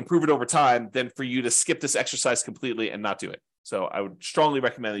then improve it over time than for you to skip this exercise completely and not do it. So I would strongly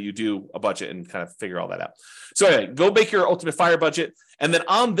recommend that you do a budget and kind of figure all that out. So anyway, go make your ultimate fire budget. And then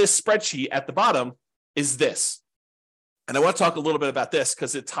on this spreadsheet at the bottom is this. And I want to talk a little bit about this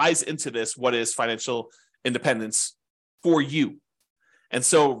because it ties into this, what is financial independence for you. And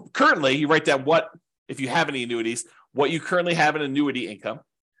so currently you write down what, if you have any annuities, what you currently have in annuity income.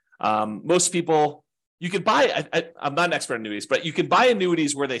 Most people, you could buy, I'm not an expert in annuities, but you can buy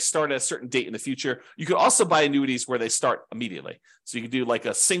annuities where they start at a certain date in the future. You could also buy annuities where they start immediately. So you can do like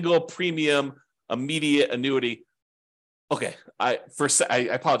a single premium immediate annuity. Okay, I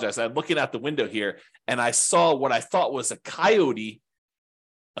apologize. I'm looking out the window here and I saw what I thought was a coyote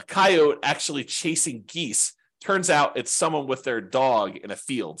actually chasing geese. Turns out it's someone with their dog in a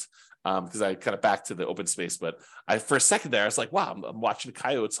field. Because I kind of back to the open space, but for a second there, I was like, wow, I'm watching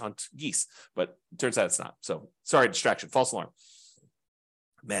coyotes hunt geese, but it turns out it's not. So sorry, distraction, false alarm.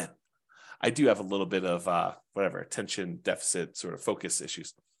 Man, I do have a little bit of attention deficit sort of focus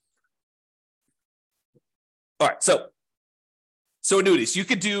issues. All right, so annuities, you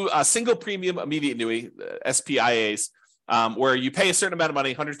could do a single premium immediate annuity, SPIAs, where you pay a certain amount of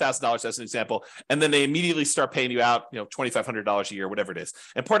money, $100,000 as an example, and then they immediately start paying you out, $2,500 a year, whatever it is.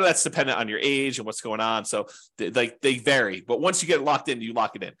 And part of that's dependent on your age and what's going on. So they vary, but once you get locked in, you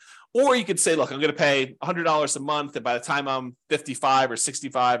lock it in. Or you could say, look, I'm going to pay $100 a month, and by the time I'm 55 or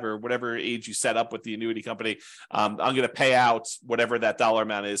 65 or whatever age you set up with the annuity company, I'm going to pay out whatever that dollar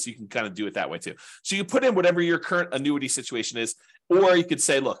amount is. You can kind of do it that way too. So you put in whatever your current annuity situation is, or you could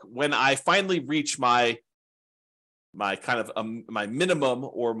say, look, when I finally reach my kind of my minimum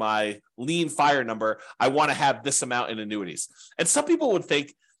or my lean fire number, I want to have this amount in annuities. And some people would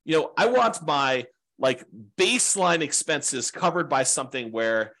think, I want my like baseline expenses covered by something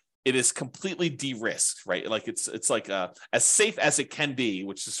where it is completely de-risked, right? Like it's like as safe as it can be,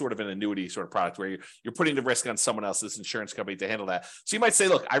 which is sort of an annuity sort of product where you're putting the risk on someone else's insurance company to handle that. So you might say,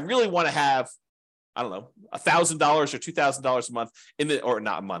 look, I really want to have, I don't know, $1,000 or $2,000 a month or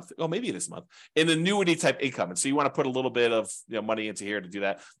not a month. Oh, maybe it is a month in annuity type income. And so you want to put a little bit of money into here to do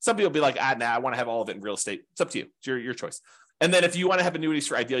that. Some people will be like, I want to have all of it in real estate. It's up to you. It's your choice. And then if you want to have annuities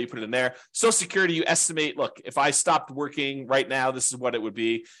for ideal, you put it in there. Social Security, you estimate, look, if I stopped working right now, this is what it would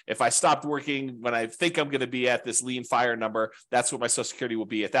be. If I stopped working when I think I'm going to be at this lean fire number, that's what my Social Security will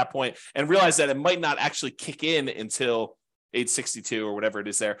be at that point. And realize that it might not actually kick in until age 62 or whatever it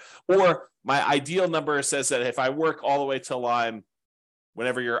is there. Or my ideal number says that if I work all the way till I'm,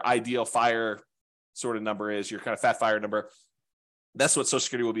 whenever your ideal fire sort of number is, your kind of fat fire number, that's what Social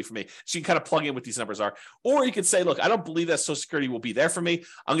Security will be for me. So you can kind of plug in what these numbers are. Or you could say, look, I don't believe that Social Security will be there for me.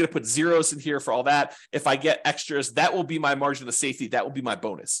 I'm going to put zeros in here for all that. If I get extras, that will be my margin of safety. That will be my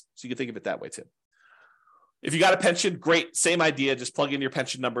bonus. So you can think of it that way too. If you got a pension, great. Same idea. Just plug in your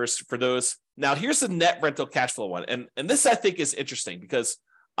pension numbers for those. Now, here's the net rental cash flow one. And this, I think, is interesting because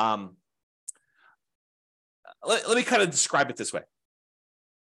let me kind of describe it this way.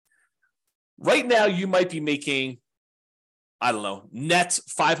 Right now, you might be making, I don't know, net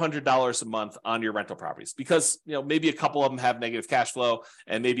 $500 a month on your rental properties because, maybe a couple of them have negative cash flow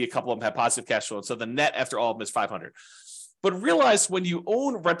and maybe a couple of them have positive cash flow. And so the net after all of them is 500. But realize when you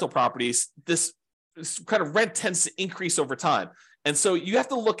own rental properties, this kind of rent tends to increase over time. And so you have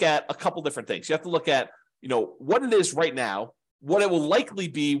to look at a couple different things. You have to look at, what it is right now, what it will likely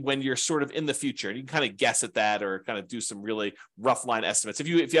be when you're sort of in the future. And you can kind of guess at that or kind of do some really rough line estimates. If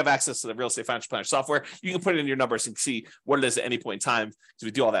you have access to the real estate financial planner software, you can put it in your numbers and see what it is at any point in time because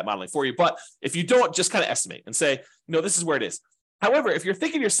we do all that modeling for you. But if you don't, just kind of estimate and say, this is where it is. However, if you're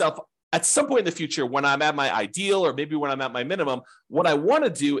thinking to yourself, at some point in the future, when I'm at my ideal or maybe when I'm at my minimum, what I want to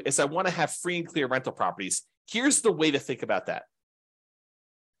do is I want to have free and clear rental properties. Here's the way to think about that.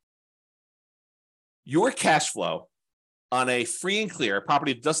 your cash flow on a free and clear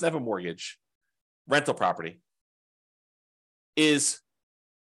property that doesn't have a mortgage, rental property, is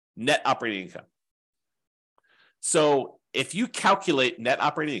net operating income. So if you calculate net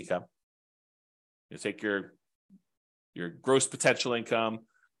operating income, you take your gross potential income,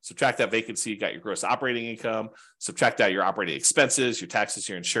 subtract that vacancy, you got your gross operating income, subtract out your operating expenses, your taxes,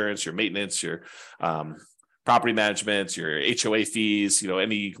 your insurance, your maintenance, your property management, your HOA fees,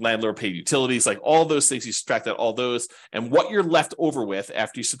 any landlord paid utilities, like all those things, you subtract out all those. And what you're left over with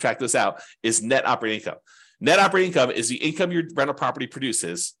after you subtract those out is net operating income. Net operating income is the income your rental property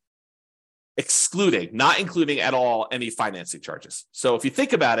produces, excluding, not including at all, any financing charges. So if you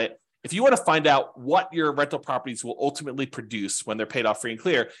think about it, if you want to find out what your rental properties will ultimately produce when they're paid off free and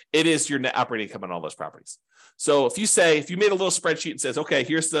clear, it is your net operating income on all those properties. So if you made a little spreadsheet and says, okay,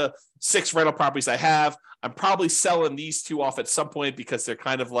 here's the 6 rental properties I have, I'm probably selling these 2 off at some point because they're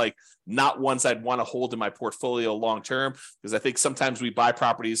kind of like not ones I'd want to hold in my portfolio long-term. Because I think sometimes we buy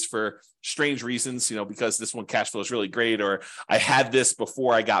properties for strange reasons, because this one cash flow is really great, or I had this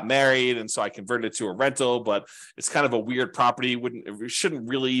before I got married and so I converted it to a rental, but it's kind of a weird property. It shouldn't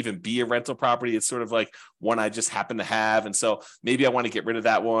really even be a rental property. It's sort of like one I just happen to have. And so maybe I want to get rid of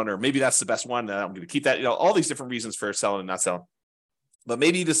that one, or maybe that's the best one and I'm going to keep that, all these different reasons for selling and not selling. But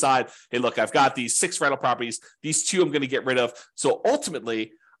maybe you decide, hey, look, I've got these 6 rental properties. These 2 I'm going to get rid of. So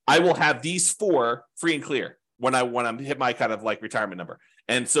ultimately, I will have these 4 free and clear when I'm hit my kind of like retirement number.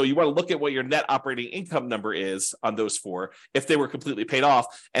 And so you want to look at what your net operating income number is on those 4 if they were completely paid off,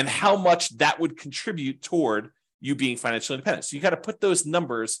 and how much that would contribute toward you being financially independent. So you got to put those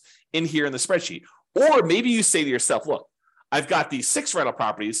numbers in here in the spreadsheet. Or maybe you say to yourself, look, I've got these 6 rental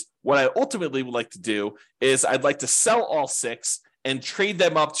properties. What I ultimately would like to do is I'd like to sell all 6 and trade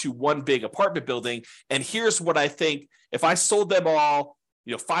them up to one big apartment building. And here's what I think, if I sold them all,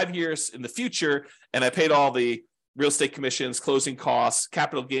 5 years in the future, and I paid all the real estate commissions, closing costs,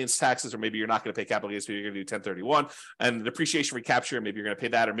 capital gains taxes, or maybe you're not going to pay capital gains, maybe you're going to do 1031, and the depreciation recapture, maybe you're going to pay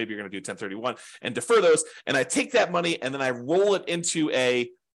that, or maybe you're going to do 1031 and defer those. And I take that money and then I roll it into a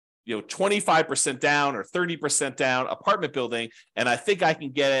 25% down or 30% down apartment building, and I think I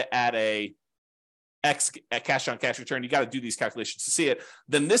can get it at a X cash on cash return. You got to do these calculations to see it.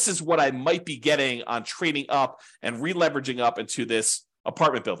 Then this is what I might be getting on trading up and re-leveraging up into this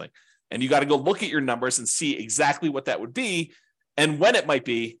apartment building. And you got to go look at your numbers and see exactly what that would be and when it might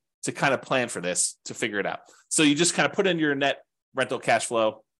be to kind of plan for this, to figure it out. So you just kind of put in your net rental cash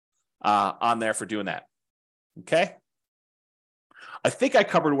flow on there for doing that. Okay. I think I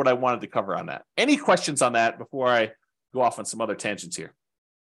covered what I wanted to cover on that. Any questions on that before I go off on some other tangents here?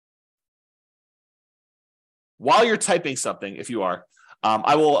 While you're typing something, if you are,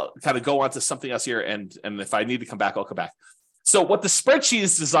 I will kind of go on to something else here, and if I need to come back, I'll come back. So what the spreadsheet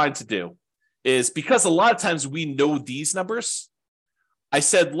is designed to do is, because a lot of times we know these numbers, I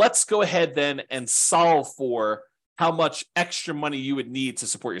said, let's go ahead then and solve for how much extra money you would need to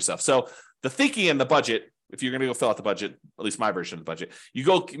support yourself. So the thinking in the budget, if you're going to go fill out the budget, at least my version of the budget, you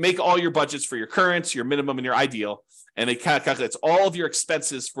go make all your budgets for your current, your minimum, and your ideal, and it kind of calculates all of your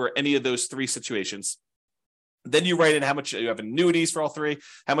expenses for any of those 3 situations. Then you write in how much you have in annuities for all 3,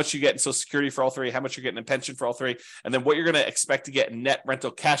 how much you get in Social Security for all 3, how much you're getting in pension for all 3, and then what you're going to expect to get in net rental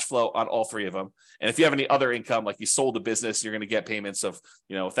cash flow on all 3 of them. And if you have any other income, like you sold a business, you're going to get payments of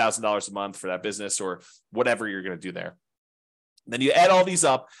 $1,000 a month for that business, or whatever you're going to do there. Then you add all these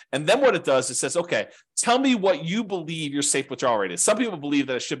up, and then what it does, it says, okay, tell me what you believe your safe withdrawal rate is. Some people believe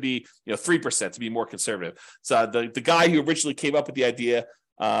that it should be 3% to be more conservative. So the guy who originally came up with the idea,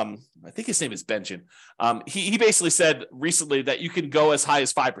 I think his name is Benjamin. He basically said recently that you can go as high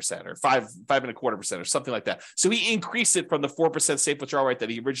as 5% or 5.25% or something like that. So he increased it from the 4% safe withdrawal rate that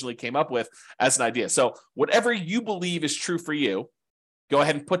he originally came up with as an idea. So whatever you believe is true for you, go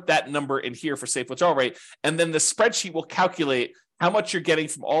ahead and put that number in here for safe withdrawal rate. And then the spreadsheet will calculate how much you're getting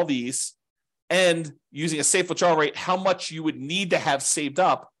from all these, and using a safe withdrawal rate, how much you would need to have saved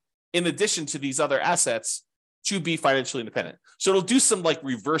up in addition to these other assets to be financially independent. So it'll do some like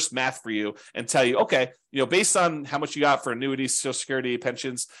reverse math for you and tell you, okay, based on how much you got for annuities, Social Security,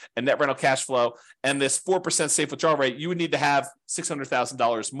 pensions, and net rental cash flow, and this 4% safe withdrawal rate, you would need to have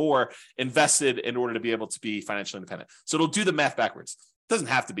 $600,000 more invested in order to be able to be financially independent. So it'll do the math backwards. It doesn't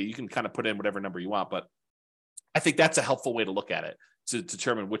have to be. You can kind of put in whatever number you want, but I think that's a helpful way to look at it to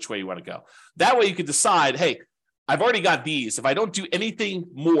determine which way you want to go. That way you can decide, hey, I've already got these. If I don't do anything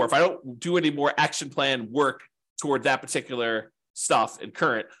more, if I don't do any more action plan work toward that particular stuff in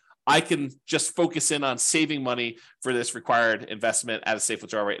current, I can just focus in on saving money for this required investment at a safe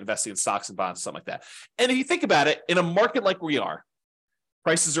withdrawal rate, investing in stocks and bonds, something like that. And if you think about it, in a market like we are,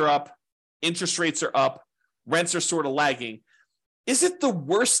 prices are up, interest rates are up, rents are sort of lagging. Is it the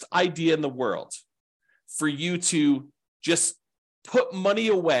worst idea in the world for you to just put money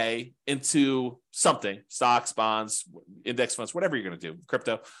away into something, stocks, bonds, index funds, whatever you're going to do,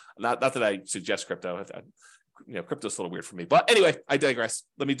 crypto? Not that I suggest crypto. Crypto's a little weird for me. But anyway, I digress.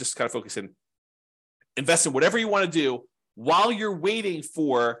 Let me just kind of focus in. Invest in whatever you want to do while you're waiting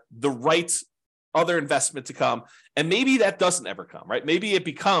for the right other investment to come. And maybe that doesn't ever come, right? Maybe it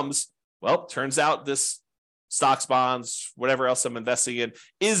becomes, well, turns out this stocks, bonds, whatever else I'm investing in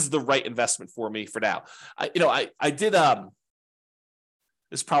is the right investment for me for now. I did, this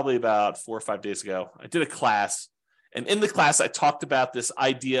is probably about 4 or 5 days ago. I did a class, and in the class, I talked about this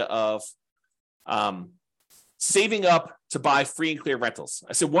idea of saving up to buy free and clear rentals.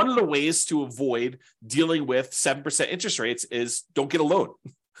 I said, one of the ways to avoid dealing with 7% interest rates is don't get a loan.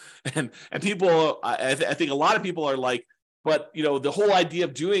 and people, I think a lot of people are like, but the whole idea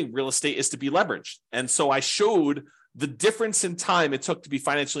of doing real estate is to be leveraged. And so I showed the difference in time it took to be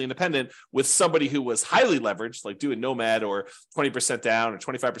financially independent with somebody who was highly leveraged, like doing Nomad or 20% down or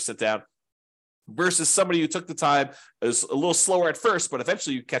 25% down, versus somebody who took the time, it was a little slower at first, but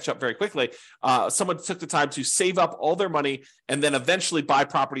eventually you catch up very quickly. Someone took the time to save up all their money and then eventually buy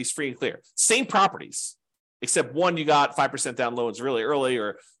properties free and clear. Same properties, except one, you got 5% down loans really early,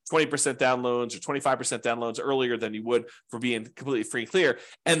 or 20% down loans or 25% down loans earlier than you would for being completely free and clear.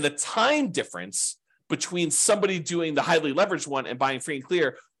 And the time difference between somebody doing the highly leveraged one and buying free and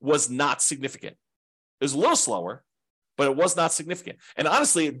clear was not significant. It was a little slower, but it was not significant. And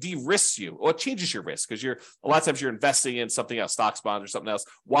honestly, it de-risks you, or it changes your risk, because a lot of times you're investing in something else, stocks, bonds, or something else,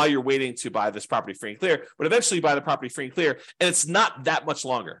 while you're waiting to buy this property free and clear. But eventually you buy the property free and clear, and it's not that much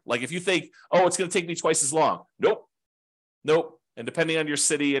longer. Like if you think, oh, it's going to take me twice as long. Nope. And depending on your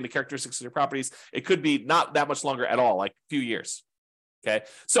city and the characteristics of your properties, it could be not that much longer at all, like a few years. Okay.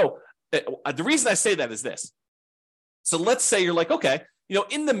 So the reason I say that is this. So let's say you're like, okay,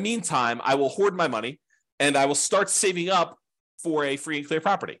 in the meantime, I will hoard my money and I will start saving up for a free and clear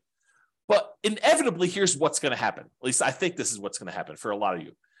property. But inevitably, here's what's going to happen. At least I think this is what's going to happen for a lot of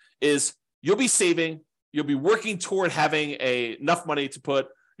you, is you'll be saving, you'll be working toward having enough money to put,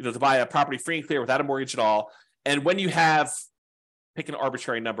 to buy a property free and clear without a mortgage at all. And when you have, pick an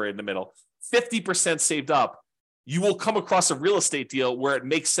arbitrary number in the middle, 50% saved up, you will come across a real estate deal where it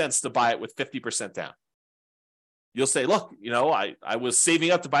makes sense to buy it with 50% down. You'll say, look, I was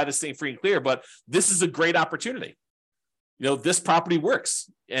saving up to buy this thing free and clear, but this is a great opportunity. This property works.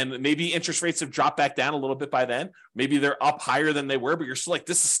 And maybe interest rates have dropped back down a little bit by then. Maybe they're up higher than they were, but you're still like,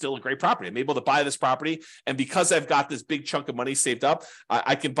 this is still a great property. I'm able to buy this property. And because I've got this big chunk of money saved up,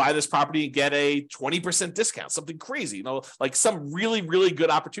 I can buy this property and get a 20% discount, something crazy, like some really, really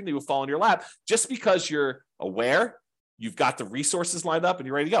good opportunity will fall in your lap just because you're aware, you've got the resources lined up and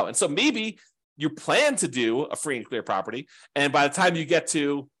you're ready to go. And so maybe you plan to do a free and clear property. And by the time you get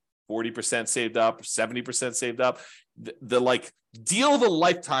to 40% saved up, 70% saved up, the deal of a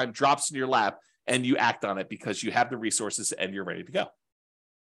lifetime drops in your lap and you act on it because you have the resources and you're ready to go.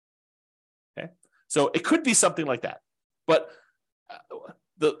 Okay. So it could be something like that. But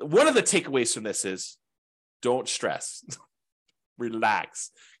one of the takeaways from this is don't stress,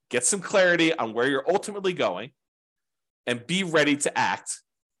 relax, get some clarity on where you're ultimately going and be ready to act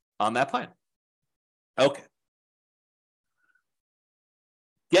on that plan. Okay.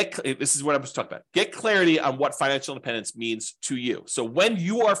 This is what I was talking about. Get clarity on what financial independence means to you. So when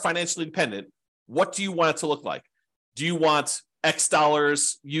you are financially independent, what do you want it to look like? Do you want X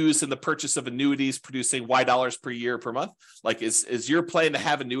dollars used in the purchase of annuities producing Y dollars per year per month? Like is your plan to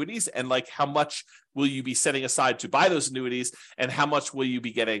have annuities, and how much will you be setting aside to buy those annuities, and how much will you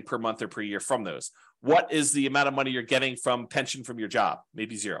be getting per month or per year from those? What is the amount of money you're getting from pension from your job?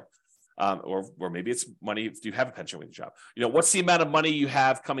 Maybe zero. Or maybe it's money if you have a pension with your job. What's the amount of money you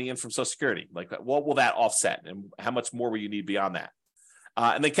have coming in from Social Security? Like, what will that offset, and how much more will you need beyond that?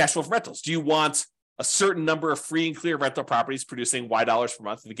 And then cash flow from rentals. Do you want a certain number of free and clear rental properties producing Y dollars per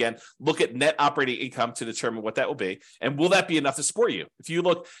month? And again, look at net operating income to determine what that will be. And will that be enough to support you? If you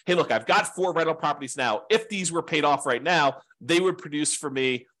look, hey, look, I've got 4 rental properties now. If these were paid off right now, they would produce for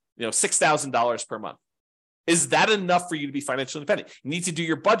me, $6,000 per month. Is that enough for you to be financially independent? You need to do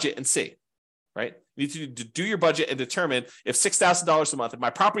your budget and see, right? You need to do your budget and determine if $6,000 a month, if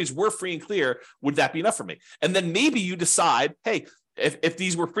my properties were free and clear, would that be enough for me? And then maybe you decide, hey, if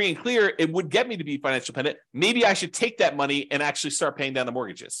these were free and clear, it would get me to be financially independent. Maybe I should take that money and actually start paying down the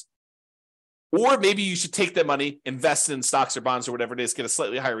mortgages. Or maybe you should take that money, invest in stocks or bonds or whatever it is, get a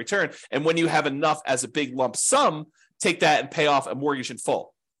slightly higher return. And when you have enough as a big lump sum, take that and pay off a mortgage in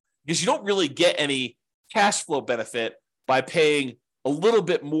full. Because you don't really get any cash flow benefit by paying a little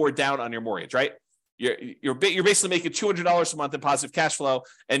bit more down on your mortgage, right? You're basically making $200 a month in positive cash flow,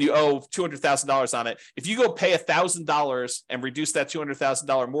 and you owe $200,000 on it. If you go pay $1,000 and reduce that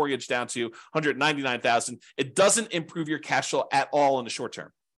 $200,000 mortgage down to $199,000, it doesn't improve your cash flow at all in the short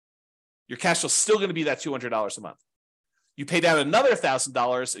term. Your cash flow is still going to be that $200 a month. You pay down another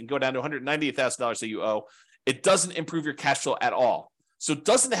 $1,000 and go down to $198,000 that you owe. It doesn't improve your cash flow at all. So it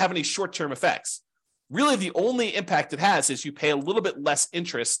doesn't have any short-term effects. Really, the only impact it has is you pay a little bit less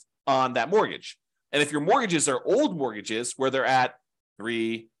interest on that mortgage. And if your mortgages are old mortgages where they're at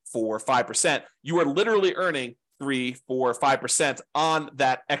 3, 4, 5%, you are literally earning 3, 4, 5% on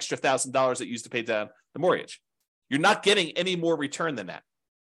that extra $1,000 that you used to pay down the mortgage. You're not getting any more return than that.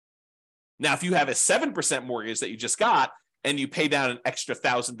 Now, if you have a 7% mortgage that you just got and you pay down an extra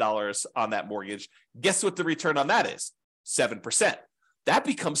 $1,000 on that mortgage, guess what the return on that is? 7%. That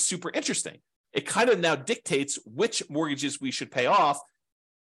becomes super interesting. It kind of now dictates which mortgages we should pay off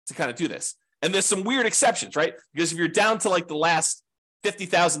to kind of do this. And there's some weird exceptions, right? Because if you're down to like the last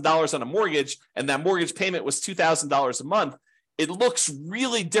 $50,000 on a mortgage and that mortgage payment was $2,000 a month, it looks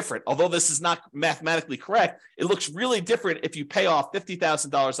really different. Although this is not mathematically correct, it looks really different if you pay off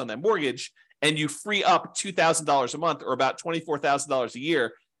 $50,000 on that mortgage and you free up $2,000 a month or about $24,000 a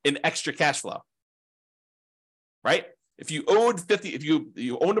year in extra cash flow, right? If you owned if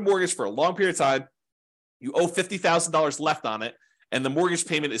you owned a mortgage for a long period of time, you owe $50,000 left on it, and the mortgage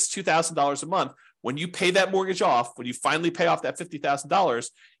payment is $2,000 a month. When you pay that mortgage off, when you finally pay off that $50,000,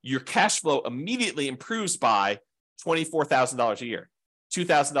 your cash flow immediately improves by $24,000 a year,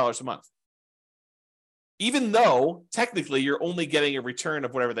 $2,000 a month. Even though technically you're only getting a return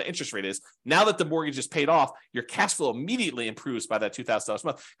of whatever the interest rate is, now that the mortgage is paid off, your cash flow immediately improves by that $2,000 a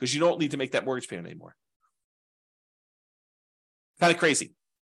month because you don't need to make that mortgage payment anymore. Kind of crazy.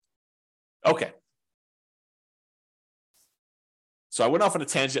 Okay. So I went off on a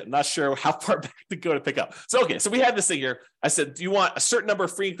tangent. I'm not sure how far back to go to pick up. So, okay. So we had this thing here. I said, do you want a certain number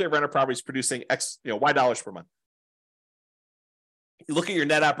of free and clear rental properties producing X, Y dollars per month? You look at your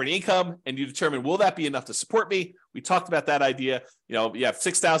net operating income and you determine, will that be enough to support me? We talked about that idea. You have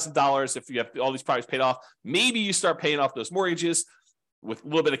 $6,000. If you have all these properties paid off, maybe you start paying off those mortgages with a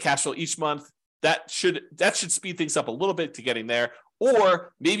little bit of cash flow each month. That should speed things up a little bit to getting there.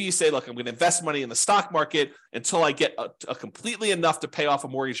 Or maybe you say, look, I'm going to invest money in the stock market until I get a completely enough to pay off a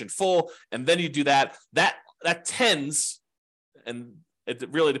mortgage in full. And then you do that. That tends, and it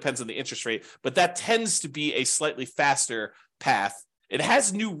really depends on the interest rate, but that tends to be a slightly faster path. It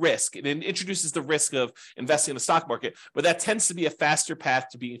has new risk. It introduces the risk of investing in the stock market, but that tends to be a faster path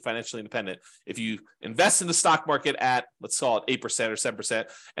to being financially independent. If you invest in the stock market at, let's call it 8% or 7%,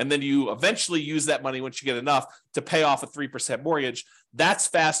 and then you eventually use that money once you get enough to pay off a 3% mortgage, that's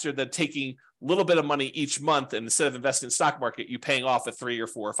faster than taking a little bit of money each month. And instead of investing in the stock market, you paying off a 3 or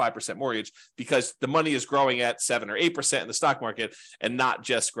 4 or 5% mortgage because the money is growing at 7 or 8% in the stock market and not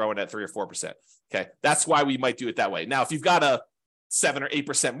just growing at 3 or 4%. Okay. That's why we might do it that way. Now, if you've got a 7 or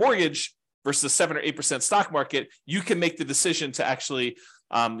 8% mortgage versus 7 or 8% stock market, you can make the decision to actually,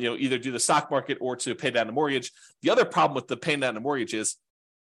 either do the stock market or to pay down the mortgage. The other problem with the paying down the mortgage is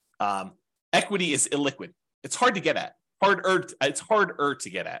equity is illiquid. It's hard to get at. It's harder to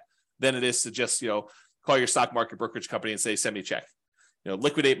get at than it is to just call your stock market brokerage company and say, send me a check.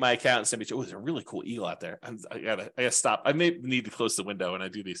 Liquidate my account and send me a check. Oh, there's a really cool eagle out there. I gotta stop. I may need to close the window when I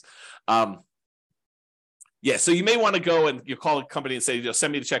do these. Yeah, so you may want to go and you call a company and say,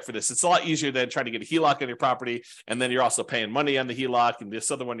 send me the check for this. It's a lot easier than trying to get a HELOC on your property, and then you're also paying money on the HELOC, and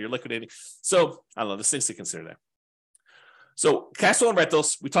this other one you're liquidating. So I don't know, there's things to consider there. So cash flow and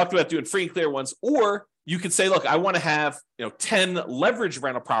rentals, we talked about doing free and clear ones, or you could say, look, I want to have 10 leverage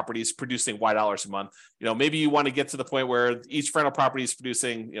rental properties producing Y dollars a month. Maybe you want to get to the point where each rental property is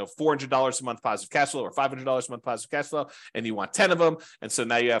producing $400 a month positive cash flow or $500 a month positive cash flow, and you want 10 of them. And so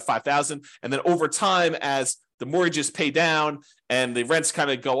now you have 5,000. And then over time, as the mortgages pay down and the rents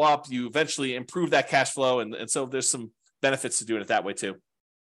kind of go up, you eventually improve that cash flow. And so there's some benefits to doing it that way too.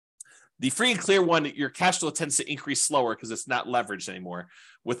 The free and clear one, your cash flow tends to increase slower because it's not leveraged anymore.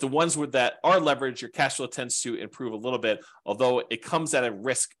 With the ones that are leveraged, your cash flow tends to improve a little bit, although it comes at a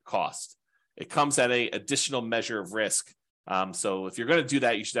risk cost. It comes at an additional measure of risk. So if you're going to do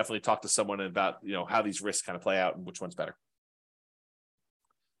that, you should definitely talk to someone about how these risks kind of play out and which one's better.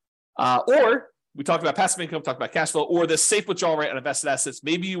 Or we talked about passive income, talked about cash flow, or the safe withdrawal rate on invested assets.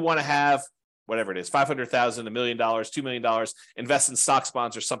 Maybe you want to have whatever it is, $500,000, $1 million, $2 million, invest in stocks,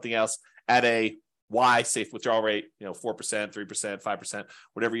 bonds, or something else at a Y safe withdrawal rate, 4%, 3%, 5%,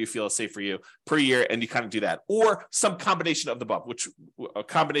 whatever you feel is safe for you per year, and you kind of do that, or some combination of the above,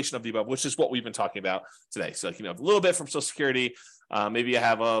 which is what we've been talking about today. So a little bit from Social Security, Maybe I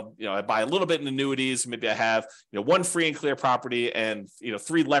have I buy a little bit in annuities. Maybe I have, one free and clear property and,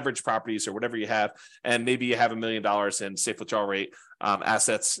 3 leverage properties or whatever you have. And maybe you have $1 million in safe withdrawal rate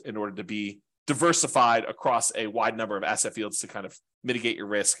assets in order to be diversified across a wide number of asset fields to kind of mitigate your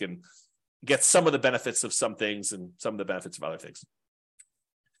risk and get some of the benefits of some things and some of the benefits of other things.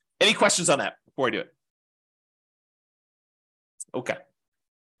 Any questions on that before I do it? Okay.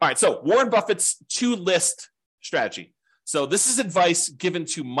 All right. So Warren Buffett's 2-list strategy. So this is advice given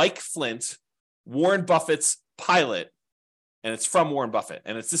to Mike Flint, Warren Buffett's pilot, and it's from Warren Buffett.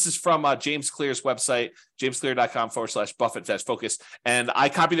 And this is from James Clear's website, jamesclear.com/Buffett-focus. And I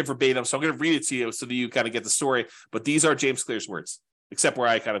copied it verbatim, so I'm going to read it to you so that you kind of get the story. But these are James Clear's words, except where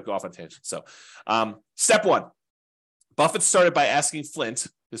I kind of go off on tangent. So step 1, Buffett started by asking Flint,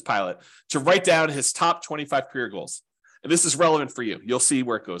 his pilot, to write down his top 25 career goals. And this is relevant for you. You'll see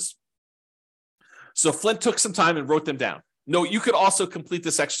where it goes. So Flint took some time and wrote them down. Note, you could also complete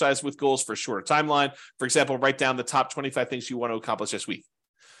this exercise with goals for a shorter timeline. For example, write down the top 25 things you want to accomplish this week.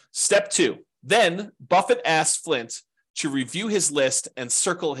 Step 2, then Buffett asked Flint to review his list and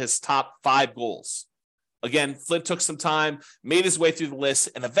circle his top 5 goals. Again, Flint took some time, made his way through the list,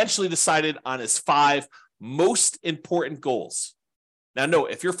 and eventually decided on his 5 most important goals. Now,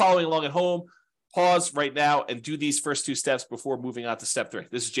 note, if you're following along at home, pause right now and do these first 2 steps before moving on to step 3.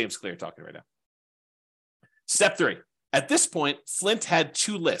 This is James Clear talking right now. Step 3. At this point, Flint had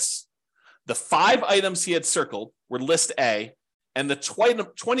 2 lists. The 5 items he had circled were list A, and the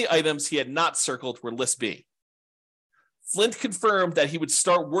 20 items he had not circled were list B. Flint confirmed that he would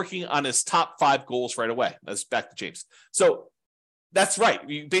start working on his top 5 goals right away. That's back to James. So that's right.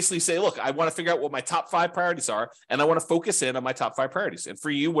 You basically say, look, I want to figure out what my top 5 priorities are, and I want to focus in on my top 5 priorities. And for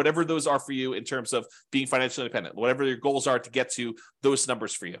you, whatever those are for you in terms of being financially independent, whatever your goals are to get to those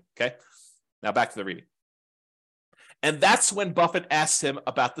numbers for you. Okay. Now back to the reading. And that's when Buffett asked him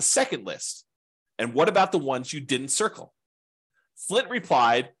about the second list. And what about the ones you didn't circle? Flint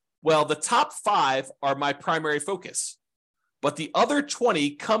replied, well, the top 5 are my primary focus, but the other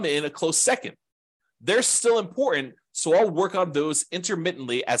 20 come in a close second. They're still important, so I'll work on those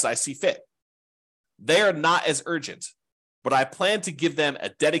intermittently as I see fit. They are not as urgent, but I plan to give them a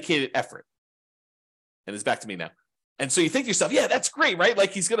dedicated effort. And it's back to me now. And so you think to yourself, yeah, that's great, right?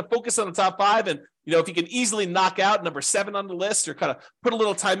 Like he's going to focus on the top 5. And, if he can easily knock out number 7 on the list or kind of put a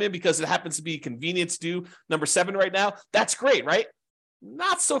little time in because it happens to be convenient to do number 7 right now, that's great, right?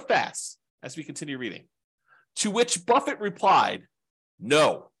 Not so fast as we continue reading. To which Buffett replied,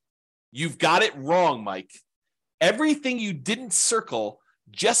 no, you've got it wrong, Mike. Everything you didn't circle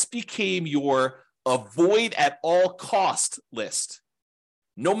just became your avoid at all cost list.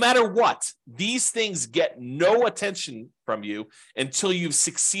 No matter what, these things get no attention from you until you've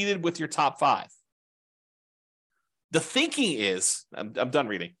succeeded with your top 5. The thinking is, I'm done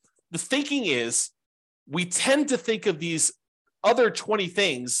reading. The thinking is we tend to think of these other 20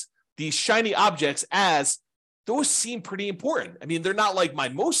 things, these shiny objects, as those seem pretty important. I mean, they're not like my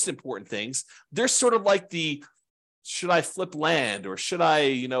most important things. They're sort of like the, should I flip land, or should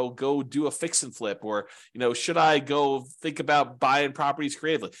I, go do a fix and flip, or, should I go think about buying properties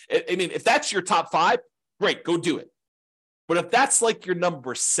creatively? I mean, if that's your top 5, great, go do it. But if that's like your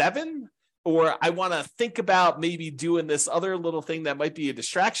number 7, or I want to think about maybe doing this other little thing that might be a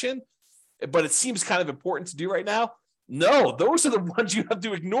distraction, but it seems kind of important to do right now, no, those are the ones you have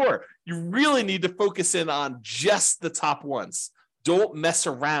to ignore. You really need to focus in on just the top ones. Don't mess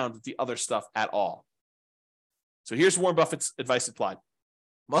around with the other stuff at all. So here's Warren Buffett's advice applied.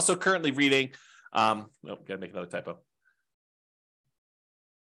 I'm also currently reading, got to make another typo.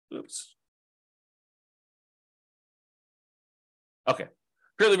 Oops. Okay.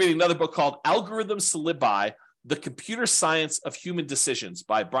 Currently reading another book called Algorithms to Live By, The Computer Science of Human Decisions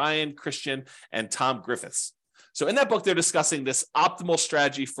by Brian Christian and Tom Griffiths. So in that book, they're discussing this optimal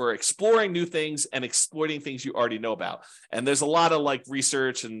strategy for exploring new things and exploiting things you already know about. And there's a lot of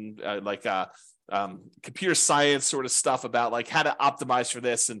research and computer science sort of stuff about how to optimize for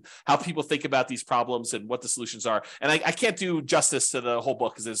this and how people think about these problems and what the solutions are. And I can't do justice to the whole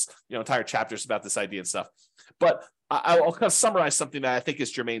book because there's entire chapters about this idea and stuff. But I'll kind of summarize something that I think is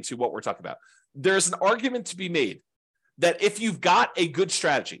germane to what we're talking about. There's an argument to be made that if you've got a good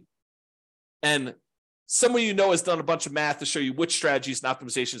strategy and someone has done a bunch of math to show you which strategies and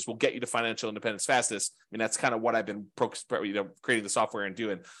optimizations will get you to financial independence fastest, I mean, that's kind of what I've been creating the software and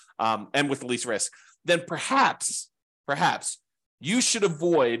doing, and with the least risk, then perhaps you should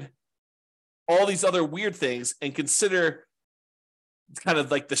avoid all these other weird things and consider kind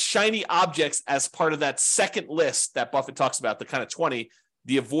of like the shiny objects as part of that second list that Buffett talks about, the kind of 20,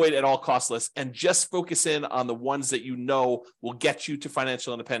 the avoid at all cost list, and just focus in on the ones that you know will get you to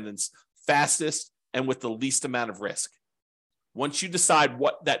financial independence fastest and with the least amount of risk. Once you decide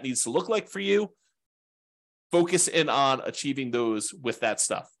what that needs to look like for you, focus in on achieving those with that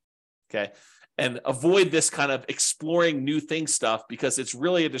stuff, okay? And avoid this kind of exploring new things stuff because it's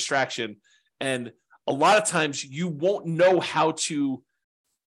really a distraction. And a lot of times you won't know how to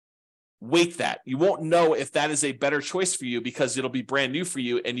weight that. You won't know if that is a better choice for you because it'll be brand new for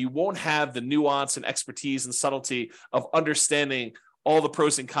you, and you won't have the nuance and expertise and subtlety of understanding all the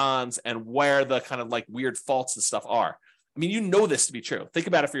pros and cons and where the kind of like weird faults and stuff are. I mean, you know this to be true. Think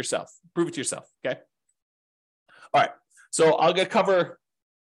about it for yourself. Prove it to yourself, okay? All right, so I want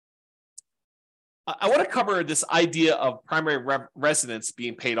to cover this idea of primary residence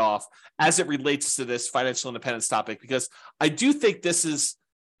being paid off as it relates to this financial independence topic, because I do think this is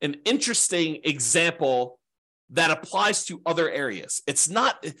an interesting example that applies to other areas. It's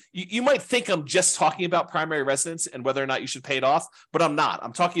not, you might think I'm just talking about primary residence and whether or not you should pay it off, but I'm not.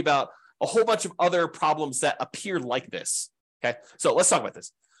 I'm talking about a whole bunch of other problems that appear like this. Okay, so let's talk about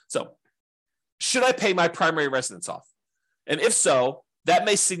this. So, should I pay my primary residence off? And if so, that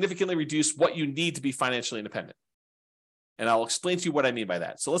may significantly reduce what you need to be financially independent. And I'll explain to you what I mean by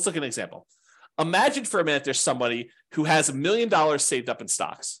that. So let's look at an example. Imagine for a minute there's somebody who has $1 million saved up in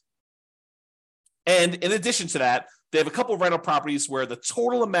stocks. And in addition to that, they have a couple of rental properties where the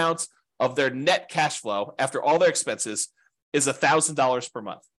total amount of their net cash flow after all their expenses is $1,000 per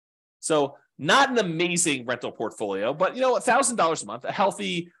month. So not an amazing rental portfolio, but $1,000 a month, a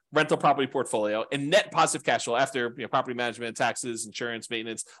healthy rental property portfolio, and net positive cash flow after property management, taxes, insurance,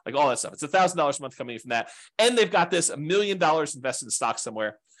 maintenance, like all that stuff. It's $1,000 a month coming in from that. And they've got this $1 million invested in stock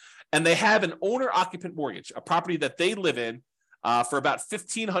somewhere. And they have an owner-occupant mortgage, a property that they live in for about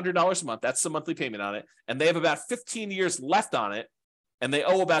 $1,500 a month. That's the monthly payment on it. And they have about 15 years left on it, and they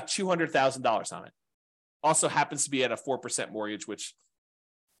owe about $200,000 on it. Also happens to be at a 4% mortgage, which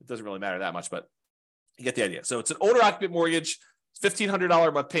it doesn't really matter that much, but you get the idea. So it's an owner-occupant mortgage, $1,500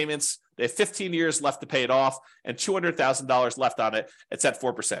 a month payments. They have 15 years left to pay it off, and $200,000 left on it. It's at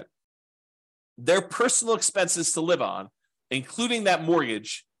 4%. Their personal expenses to live on, including that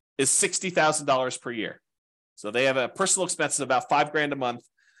mortgage, is $60,000 per year. So they have a personal expense of about $5,000 a month.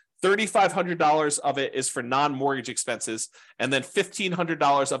 $3,500 of it is for non-mortgage expenses, and then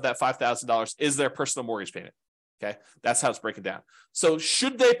 $1,500 of that $5,000 is their personal mortgage payment. Okay, that's how it's breaking down. So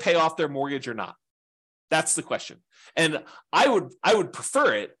should they pay off their mortgage or not? That's the question. And I would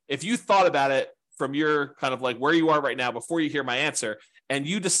prefer it if you thought about it from your kind of like where you are right now before you hear my answer, and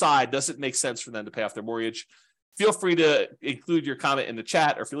you decide, does it make sense for them to pay off their mortgage? Feel free to include your comment in the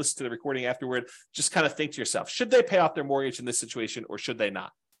chat, or if you listen to the recording afterward, just kind of think to yourself, should they pay off their mortgage in this situation or should they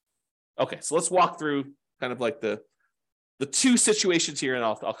not? Okay, so let's walk through kind of like the two situations here, and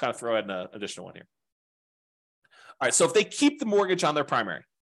I'll kind of throw in an additional one here. All right, so if they keep the mortgage on their primary,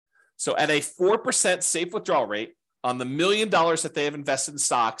 so at a 4% safe withdrawal rate on the $1 million that they have invested in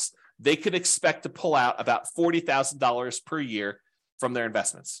stocks, they could expect to pull out about $40,000 per year from their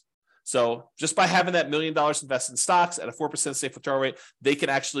investments. So just by having that $1 million invested in stocks at a 4% safe withdrawal rate, they can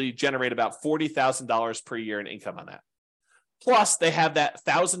actually generate about $40,000 per year in income on that. Plus, they have that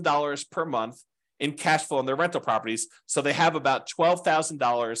 $1,000 per month in cash flow on their rental properties. So they have about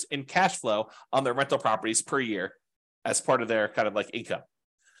 $12,000 in cash flow on their rental properties per year as part of their kind of like income.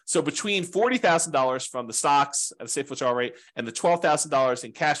 So between $40,000 from the stocks at a safe withdrawal rate and the $12,000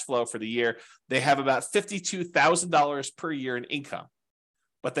 in cash flow for the year, they have about $52,000 per year in income.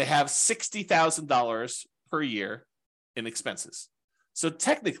 But they have $60,000 per year in expenses. So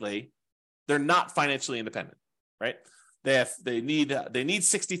technically, they're not financially independent, right? They need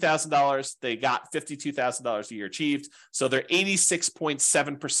 $60,000. They got $52,000 a year achieved. So they're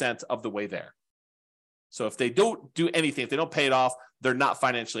 86.7% of the way there. So if they don't do anything, if they don't pay it off, they're not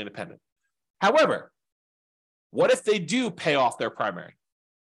financially independent. However, what if they do pay off their primary?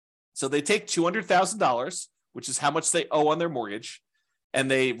 So they take $200,000, which is how much they owe on their mortgage,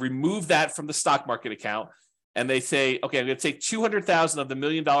 and they remove that from the stock market account. And they say, okay, I'm going to take $200,000 of the $1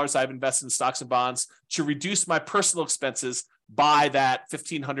 million I've invested in stocks and bonds to reduce my personal expenses by that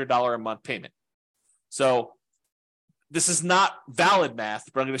 $1,500 a month payment. So this is not valid math,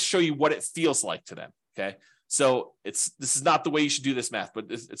 but I'm going to show you what it feels like to them. Okay. So this is not the way you should do this math, but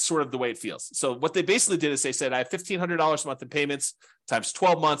it's sort of the way it feels. So what they basically did is they said, I have $1,500 a month in payments times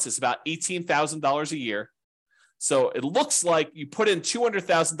 12 months is about $18,000 a year. So it looks like you put in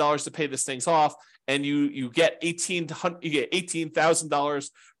 $200,000 to pay this things off, and you get $18,000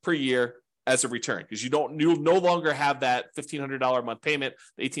 per year as a return, because you'll no longer have that $1,500 a month payment,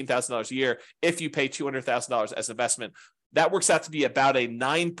 the $18,000 a year, if you pay $200,000 as investment that works out to be about a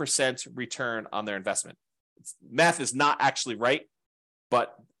 9% return on their investment. Math is not actually right,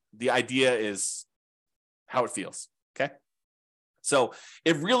 but the idea is how it feels, okay? So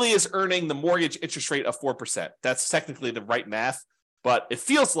it really is earning the mortgage interest rate of 4%. That's technically the right math, but it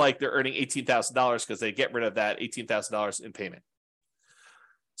feels like they're earning $18,000 because they get rid of that $18,000 in payment.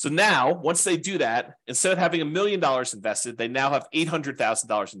 So now, once they do that, instead of having $1 million invested, they now have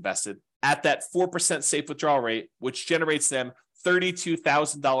 $800,000 invested at that 4% safe withdrawal rate, which generates them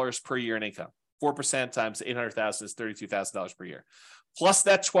 $32,000 per year in income. 4% times 800,000 is $32,000 per year. Plus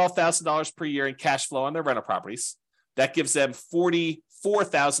that $12,000 per year in cash flow on their rental properties. That gives them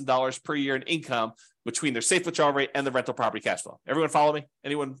 $44,000 per year in income between their safe withdrawal rate and the rental property cash flow. Everyone follow me?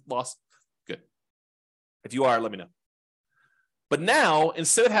 Anyone lost? Good. If you are, let me know. But now,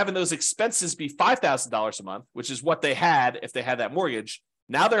 instead of having those expenses be $5,000 a month, which is what they had if they had that mortgage,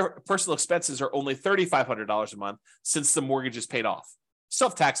 now their personal expenses are only $3,500 a month since the mortgage is paid off. Still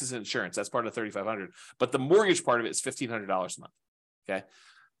have taxes and insurance. That's part of the $3,500. But the mortgage part of it is $1,500 a month. Okay.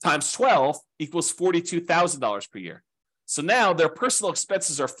 Times 12 equals $42,000 per year. So now their personal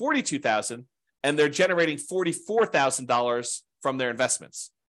expenses are $42,000 and they're generating $44,000 from their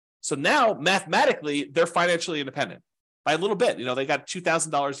investments. So now mathematically, they're financially independent by a little bit. You know, they got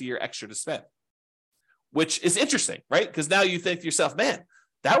 $2,000 a year extra to spend, which is interesting, right? Because now you think to yourself, man,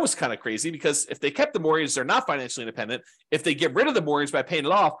 that was kind of crazy because if they kept the mortgage, they're not financially independent. If they get rid of the mortgage by paying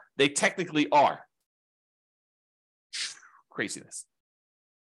it off, they technically are. Craziness.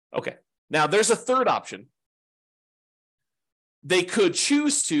 Okay. Now there's a third option. They could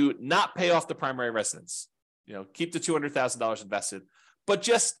choose to not pay off the primary residence, you know, keep the $200,000 invested, but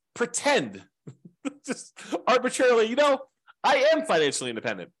just pretend, just arbitrarily, you know, I am financially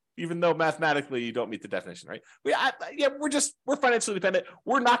independent, even though mathematically you don't meet the definition, right? We're financially independent.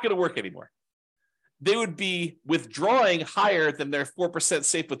 We're not going to work anymore. They would be withdrawing higher than their 4%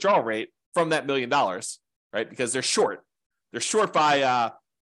 safe withdrawal rate from that $1 million, right? Because they're short. They're short by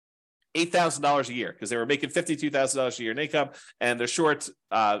 $8,000 a year because they were making $52,000 a year in income, and they're short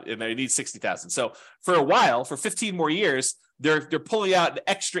and they need $60,000. So for a while, for 15 more years, they're pulling out an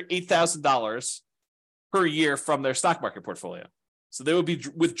extra $8,000 per year from their stock market portfolio. So they would be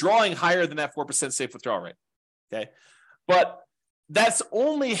withdrawing higher than that 4% safe withdrawal rate. Okay, but that's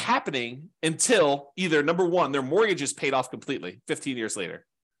only happening until either number one, their mortgage is paid off completely 15 years later,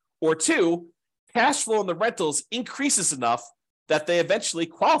 or two, cash flow in the rentals increases enough that they eventually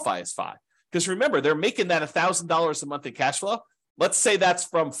qualify as FI. Because remember, they're making that $1,000 a month in cash flow. Let's say that's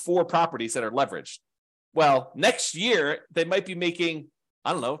from 4 properties that are leveraged. Well, next year, they might be making,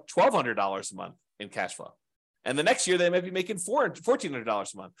 I don't know, $1,200 a month in cash flow. And the next year, they might be making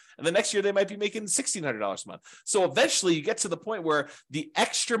 $1,400 a month. And the next year, they might be making $1,600 a month. So eventually, you get to the point where the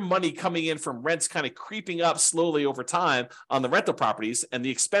extra money coming in from rents kind of creeping up slowly over time on the rental properties, and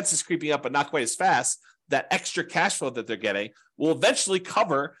the expenses creeping up, but not quite as fast. That extra cash flow that they're getting will eventually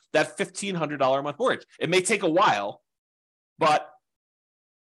cover that $1,500 a month mortgage. It may take a while, but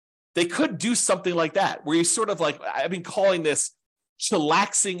they could do something like that, where you sort of like, I've been calling this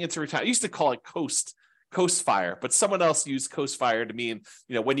chillaxing into retirement. I used to call it coast fire, but someone else used coast fire to mean,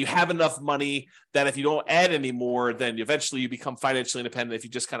 you know, when you have enough money that if you don't add any more, then eventually you become financially independent if you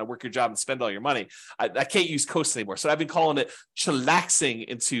just kind of work your job and spend all your money. I can't use coast anymore. So I've been calling it chillaxing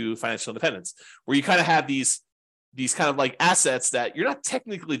into financial independence, where you kind of have these kind of like assets that you're not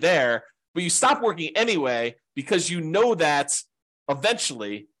technically there, but you stop working anyway because you know that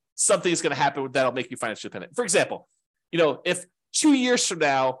eventually something is going to happen that'll make you financially independent. For example, you know, if 2 years from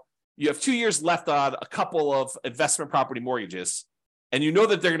now, you have 2 years left on a couple of investment property mortgages, and you know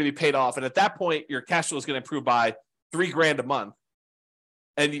that they're going to be paid off. And at that point, your cash flow is going to improve by $3,000 a month.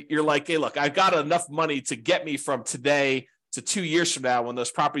 And you're like, hey, look, I've got enough money to get me from today to 2 years from now when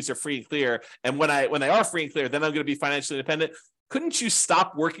those properties are free and clear. And when they are free and clear, then I'm going to be financially independent. Couldn't you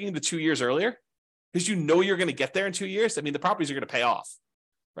stop working the 2 years earlier? Because you know you're going to get there in 2 years. I mean, the properties are going to pay off,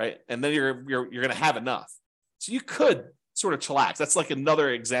 right? And then you're going to have enough. So you could sort of chillax. That's like another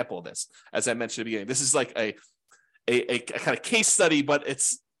example of this, as I mentioned at the beginning. This is like a kind of case study, but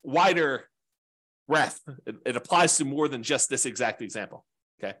it's wider breadth. It applies to more than just this exact example.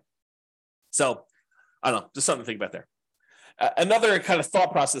 Okay. So I don't know, just something to think about there. Another kind of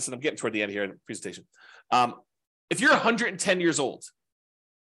thought process, and I'm getting toward the end here in the presentation. If you're 110 years old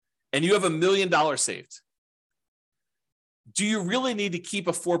and you have $1 million saved, do you really need to keep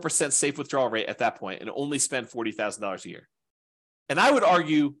a 4% safe withdrawal rate at that point and only spend $40,000 a year? And I would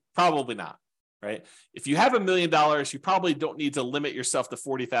argue probably not, right? If you have $1 million, you probably don't need to limit yourself to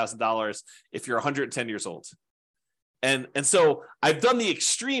 $40,000 if you're 110 years old. And so I've done the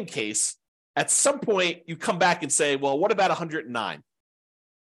extreme case At some point, you come back and say, well, what about 109?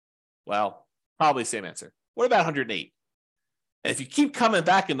 Well, probably same answer. What about 108? And if you keep coming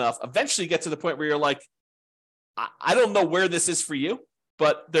back enough, eventually you get to the point where you're like, I don't know where this is for you,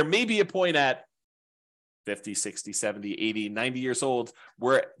 but there may be a point at 50, 60, 70, 80, 90 years old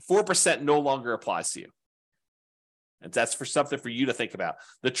where 4% no longer applies to you. And that's for something for you to think about.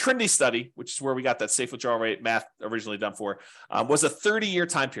 The Trinity study, which is where we got that safe withdrawal rate math originally done for, was a 30-year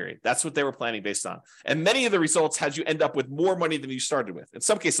time period. That's what they were planning based on. And many of the results had you end up with more money than you started with. In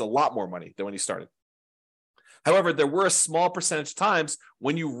some cases, a lot more money than when you started. However, there were a small percentage of times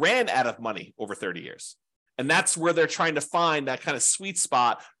when you ran out of money over 30 years. And that's where they're trying to find that kind of sweet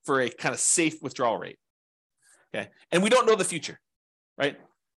spot for a kind of safe withdrawal rate. Okay. And we don't know the future, right?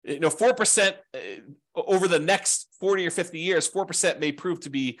 4% over the next 40 or 50 years, 4% may prove to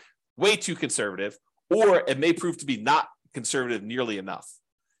be way too conservative, or it may prove to be not conservative nearly enough.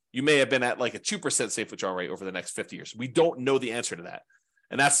 You may have been at like a 2% safe withdrawal rate over the next 50 years. We don't know the answer to that.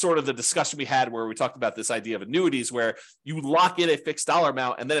 And that's sort of the discussion we had where we talked about this idea of annuities, where you lock in a fixed dollar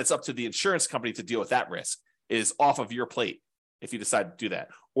amount and then it's up to the insurance company to deal with that risk. It is off of your plate if you decide to do that.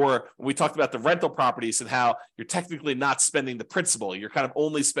 Or we talked about the rental properties and how you're technically not spending the principal. You're kind of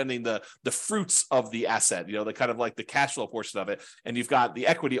only spending the fruits of the asset, the kind of like the cash flow portion of it. And you've got the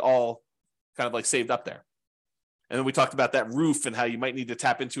equity all kind of like saved up there. And then we talked about that roof and how you might need to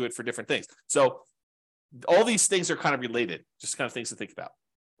tap into it for different things. So all these things are kind of related, just kind of things to think about.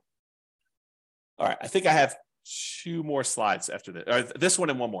 All right, I think I have 2 more slides after this, or this one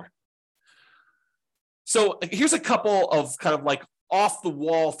and one more. So here's a couple of kind of like off the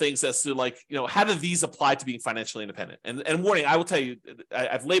wall things as to like, how do these apply to being financially independent? And warning, I will tell you,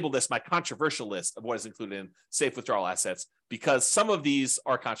 I've labeled this my controversial list of what is included in safe withdrawal assets because some of these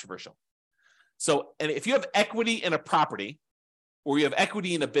are controversial. So, and if you have equity in a property or you have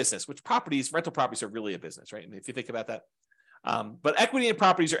equity in a business, which rental properties are really a business, right? And if you think about that, but equity in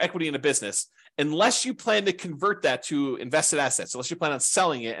properties or equity in a business, unless you plan to convert that to invested assets, unless you plan on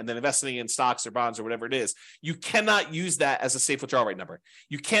selling it and then investing in stocks or bonds or whatever it is, you cannot use that as a safe withdrawal rate number.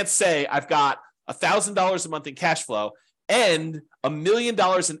 You can't say, I've got $1,000 a month in cash flow and $1 million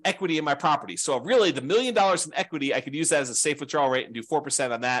in equity in my property. So really the $1 million in equity, I could use that as a safe withdrawal rate and do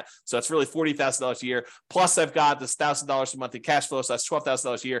 4% on that. So that's really $40,000 a year. Plus I've got this $1,000 a month in cash flow. So that's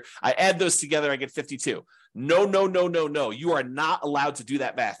 $12,000 a year. I add those together, I get 52. No. You are not allowed to do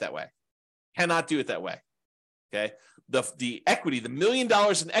that math that way. Cannot do it that way. Okay. The equity, the $1 million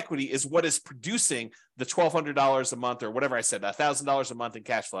in equity is what is producing the $1,200 a month or whatever I said, $1,000 a month in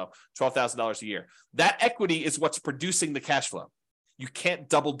cash flow, $12,000 a year. That equity is what's producing the cash flow. You can't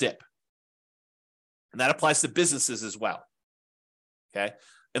double dip. And that applies to businesses as well. Okay.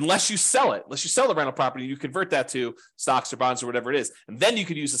 Unless you sell the rental property, you convert that to stocks or bonds or whatever it is. And then you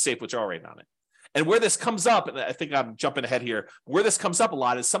could use a safe withdrawal rate on it. And where this comes up, and I think I'm jumping ahead here, where this comes up a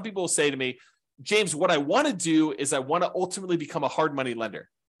lot is some people will say to me, James, what I want to do is I want to ultimately become a hard money lender.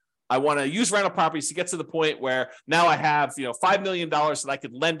 I want to use rental properties to get to the point where now I have, $5 million that I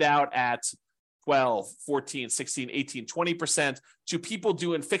could lend out at 12, 14, 16, 18, 20% to people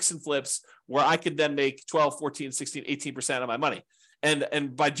doing fix and flips where I could then make 12, 14, 16, 18% of my money.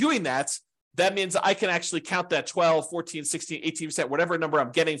 And by doing that, that means I can actually count that 12, 14, 16, 18%, whatever number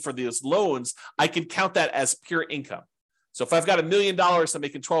I'm getting for those loans, I can count that as pure income. So if I've got $1 million, I'm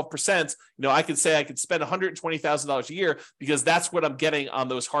making 12%, I can say I could spend $120,000 a year because that's what I'm getting on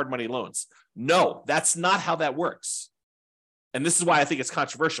those hard money loans. No, that's not how that works. And this is why I think it's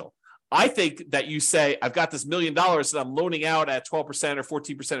controversial. I think that you say, I've got this $1 million that I'm loaning out at 12% or 14%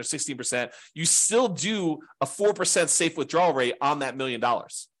 or 16%. You still do a 4% safe withdrawal rate on that $1 million.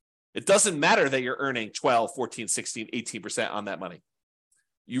 It doesn't matter that you're earning 12, 14, 16, 18% on that money.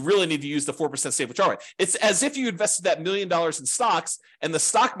 You really need to use the 4% safe withdrawal rate. It's as if you invested that $1 million in stocks and the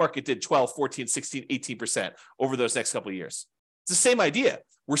stock market did 12, 14, 16, 18% over those next couple of years. It's the same idea.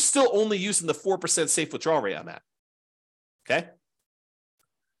 We're still only using the 4% safe withdrawal rate on that. Okay?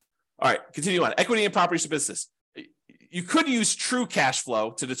 All right, continue on. Equity in properties or business. You could use true cash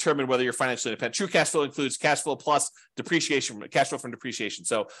flow to determine whether you're financially independent. True cash flow includes cash flow plus depreciation, cash flow from depreciation.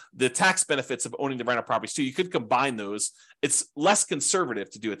 So the tax benefits of owning the rental properties too, you could combine those. It's less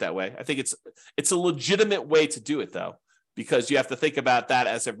conservative to do it that way. I think it's a legitimate way to do it though, because you have to think about that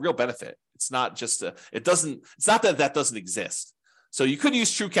as a real benefit. It's not just it's not that doesn't exist. So you could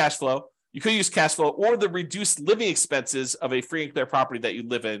use true cash flow. You could use cash flow or the reduced living expenses of a free and clear property that you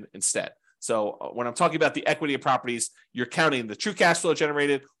live in instead. So when I'm talking about the equity of properties, you're counting the true cash flow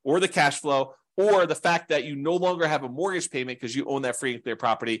generated or the cash flow or the fact that you no longer have a mortgage payment because you own that free and clear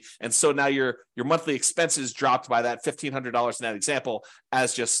property. And so now your monthly expenses dropped by that $1,500 in that example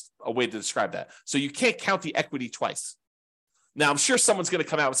as just a way to describe that. So you can't count the equity twice. Now, I'm sure someone's going to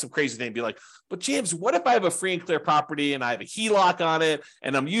come out with some crazy thing and be like, but James, what if I have a free and clear property and I have a HELOC on it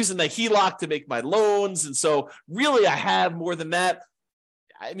and I'm using the HELOC to make my loans? And so really I have more than that.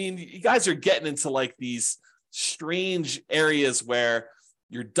 I mean, you guys are getting into like these strange areas where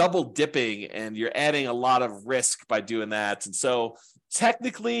you're double dipping and you're adding a lot of risk by doing that. And so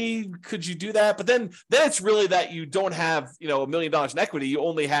technically, could you do that? But then it's really that you don't have, $1 million in equity. You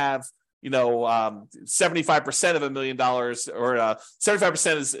only have 75% of $1 million, or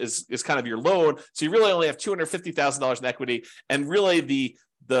 75% is kind of your loan. So you really only have $250,000 in equity. And really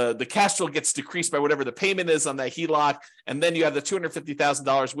the cash flow gets decreased by whatever the payment is on that HELOC. And then you have the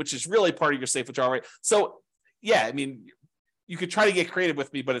 $250,000, which is really part of your safe withdrawal rate. So yeah, I mean, you could try to get creative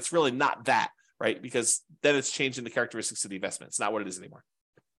with me, but it's really not that, right? Because then it's changing the characteristics of the investment. It's not what it is anymore.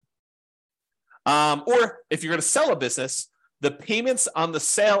 Or if you're going to sell a business, the payments on the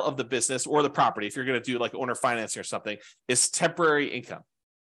sale of the business or the property, if you're going to do like owner financing or something, is temporary income.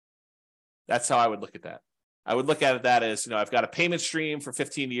 That's how I would look at that. I would look at it that as, I've got a payment stream for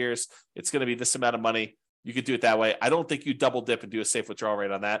 15 years. It's going to be this amount of money. You could do it that way. I don't think you double dip and do a safe withdrawal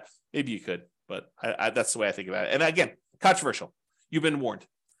rate on that. Maybe you could, but that's the way I think about it. And again, controversial. You've been warned.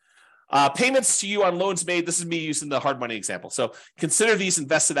 Payments to you on loans made. This is me using the hard money example. So consider these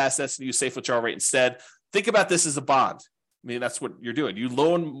invested assets and use safe withdrawal rate instead. Think about this as a bond. I mean, that's what you're doing. You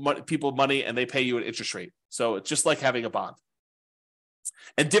loan people money and they pay you an interest rate. So it's just like having a bond.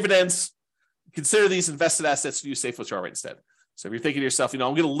 And dividends, consider these invested assets and use safe withdrawal rate instead. So if you're thinking to yourself, I'm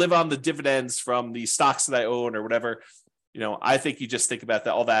going to live on the dividends from the stocks that I own or whatever, I think you just think about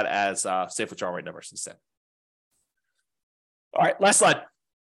all that as safe withdrawal rate numbers instead. All right, last slide.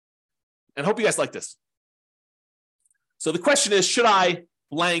 And hope you guys like this. So the question is, should I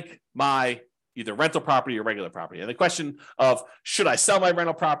blank my either rental property or regular property? And the question of, should I sell my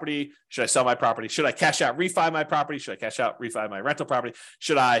rental property? Should I sell my property? Should I cash out, refi my property? Should I cash out, refi my rental property?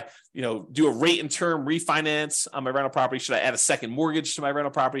 Should I, do a rate and term refinance on my rental property? Should I add a second mortgage to my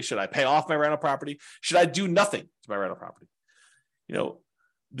rental property? Should I pay off my rental property? Should I do nothing to my rental property?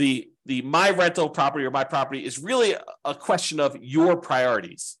 The my rental property or my property is really a question of your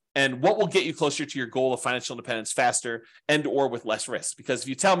priorities and what will get you closer to your goal of financial independence faster and or with less risk. Because if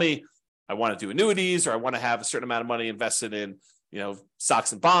you tell me I want to do annuities or I want to have a certain amount of money invested in,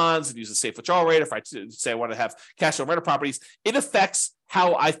 stocks and bonds and use a safe withdrawal rate, if I say I want to have cash on rental properties, it affects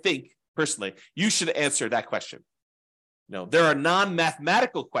how I think personally you should answer that question. There are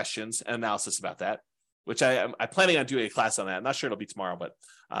non-mathematical questions and analysis about that, which I'm planning on doing a class on that. I'm not sure it'll be tomorrow, but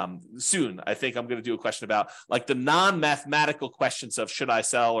soon. I think I'm going to do a question about like the non-mathematical questions of should I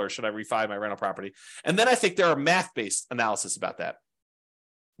sell or should I refi my rental property? And then I think there are math-based analysis about that.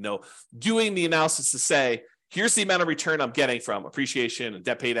 Doing the analysis to say, here's the amount of return I'm getting from appreciation and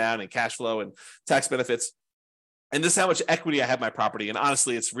debt pay down and cash flow and tax benefits. And this is how much equity I have in my property. And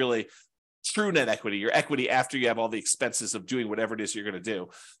honestly, it's really true net equity, your equity after you have all the expenses of doing whatever it is you're going to do.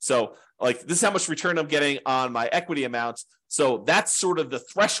 So like this is how much return I'm getting on my equity amounts. So that's sort of the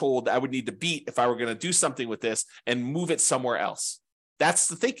threshold I would need to beat if I were going to do something with this and move it somewhere else. That's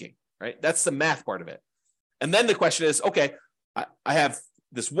the thinking, right? That's the math part of it. And then the question is, okay, I have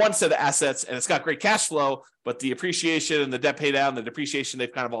this one set of assets and it's got great cash flow, but the appreciation and the debt pay down, the depreciation,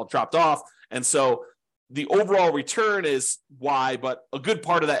 they've kind of all dropped off. And so the overall return is Y, but a good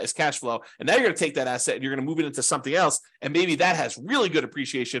part of that is cash flow. And now you're going to take that asset and you're going to move it into something else. And maybe that has really good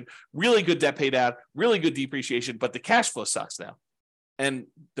appreciation, really good debt pay down, really good depreciation, but the cash flow sucks now. And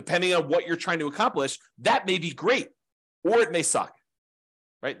depending on what you're trying to accomplish, that may be great or it may suck,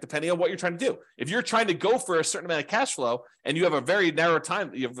 right? Depending on what you're trying to do. If you're trying to go for a certain amount of cash flow and you have a very narrow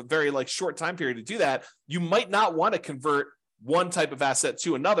time, you have a very short time period to do that, you might not want to convert one type of asset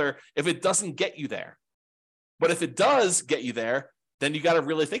to another if it doesn't get you there. But if it does get you there, then you got to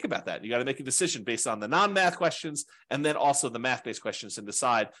really think about that. You got to make a decision based on the non-math questions and then also the math-based questions and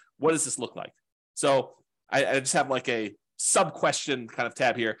decide, what does this look like? So I just have like a sub-question kind of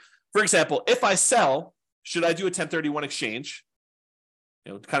tab here. For example, if I sell, should I do a 1031 exchange?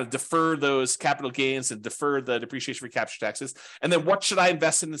 Kind of defer those capital gains and defer the depreciation recapture taxes. And then what should I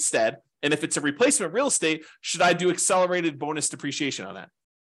invest in instead? And if it's a replacement real estate, should I do accelerated bonus depreciation on that?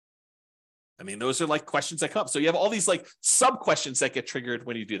 I mean, those are like questions that come up. So you have all these like sub questions that get triggered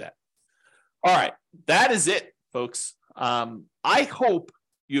when you do that. All right. That is it, folks. I hope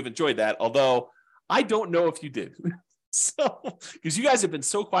you've enjoyed that, although I don't know if you did. So, because you guys have been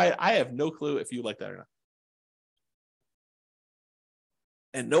so quiet, I have no clue if you like that or not.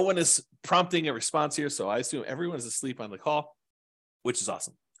 And no one is prompting a response here, so I assume everyone is asleep on the call, which is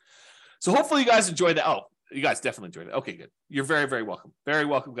awesome. So hopefully you guys enjoyed that. Oh, you guys definitely enjoyed it. Okay, good. You're very, very welcome. Very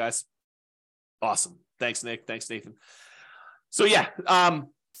welcome, guys. Awesome. Thanks, Nick. Thanks, Nathan. So yeah,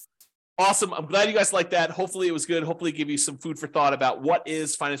 awesome. I'm glad you guys liked that. Hopefully it was good. Hopefully give you some food for thought about what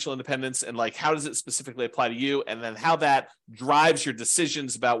is financial independence and like how does it specifically apply to you, and then how that drives your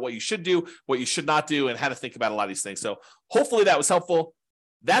decisions about what you should do, what you should not do, and how to think about a lot of these things. So hopefully that was helpful.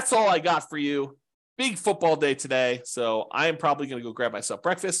 That's all I got for you. Big football day today. So I am probably going to go grab myself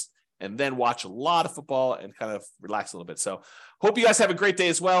breakfast and then watch a lot of football and kind of relax a little bit. So hope you guys have a great day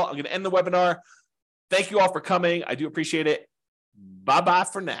as well. I'm going to end the webinar. Thank you all for coming. I do appreciate it. Bye-bye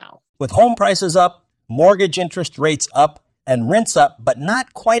for now. With home prices up, mortgage interest rates up, and rents up, but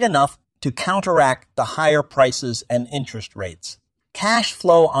not quite enough to counteract the higher prices and interest rates. Cash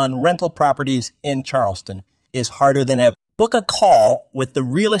flow on rental properties in Charleston is harder than ever. Book a call with the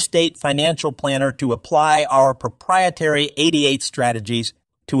Real Estate Financial Planner to apply our proprietary 88 strategies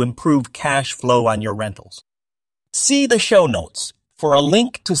to improve cash flow on your rentals. See the show notes for a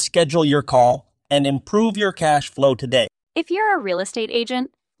link to schedule your call and improve your cash flow today. If you're a real estate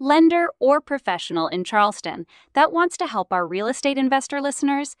agent, lender, or professional in Charleston that wants to help our real estate investor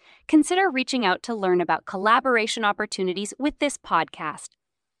listeners, consider reaching out to learn about collaboration opportunities with this podcast.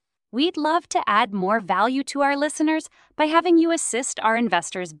 We'd love to add more value to our listeners by having you assist our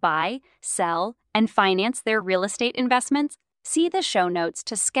investors buy, sell, and finance their real estate investments. See the show notes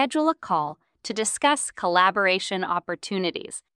to schedule a call to discuss collaboration opportunities.